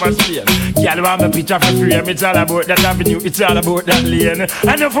 Come and stay. Y'all want me picture for free. It's all about that avenue, it's all about that lane.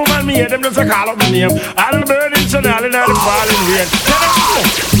 Enough woman me hear them just a call up my name. All of the burning sun, all in all the falling rain.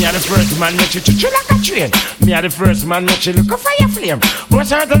 Me are the first man make you chill like a train. Me are the first man make you look a fire flame.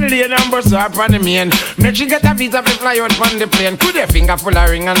 Bust out on the lane and bust up on the main. Make you get a visa to fly out on the plane. Could your finger full of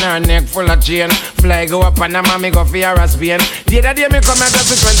ring and her neck full of chain. Fly go up and a mommy go for your Spain. The other day me come out to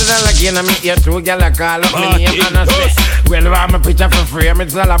 $20 again and me hear two gyal a call up me name and I say, well I'm a picture for frame.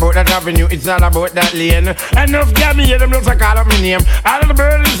 It's all about that avenue, it's all about that lane. Enough gyal me hear them just a call up me name. All of the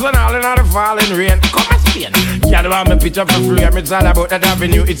birds and all in all the falling rain. Come and pain. Girl want me picture for frame. It's all about that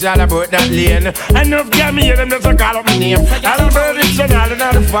avenue, it's all about that lane. Enough girl me hear them just call up my name. I'll burn it so now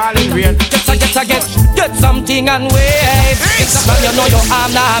the falling rain. Get something and wave. You know your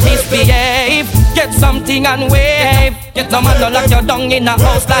arm now misbehave. Get something and wave. Get no man no lock you down in a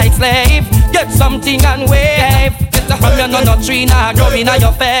house like slave. Get something and wave. From you know no tree now grow in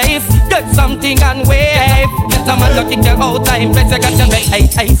your face. Get something and wave. Get no man no kick you out time place. You got your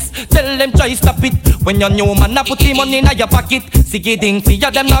make ice. Tell them try stop it. When you new man a put him money in your pocket. Siggy ding for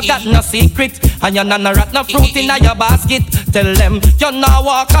you them no got no secret. And you no rat no fruit in your basket. Tell them you no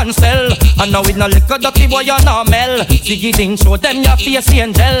walk and sell. And now with no liquor dirty boy you no mel. Siggy ding show them your face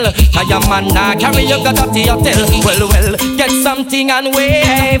angel. Now your man nah carry you got dirty hotel. Well, get something and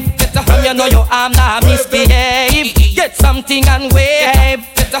wave. From you know your arm nah misbehave. Get something and wave.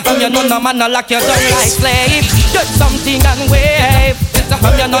 From you know no man no lock you down like slave. Get something and wave.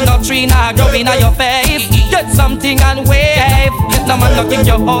 From you know no tree nah grow in your face. Get something and wave. No man no kick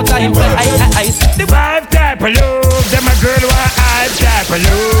you out time ice. The 5 type of love, them a girl want 5 type of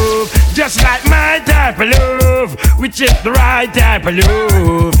love. Just like my type of love, which is the right type of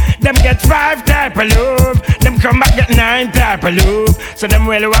love. Them get 5 type of love, them come back get 9 type of love. So them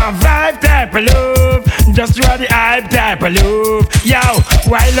really want 5 type of love, just draw the hype type of love. Yo,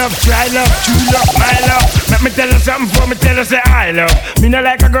 why love, try love, true love, my love. Let me tell you something before me tell you say I love. Me no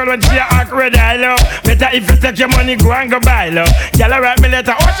like a girl when she a act red I love. Better if you take your money go and go buy love. Girl write me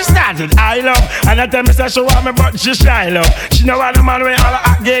letter, oh she started I love. And I tell me say she want me but she shy love. She know want a man when all a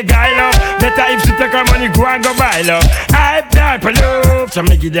act gay guy love. Better if she take her money go and go buy love. Hype type of love, so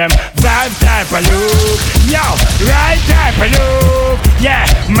me give them 5 type of love. Yo, right type of love, yeah,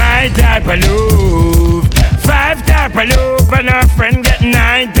 my type of love. 5 type of love, and her friend get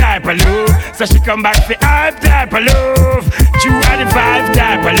 9 type of love. So she come back for 5 type of love. True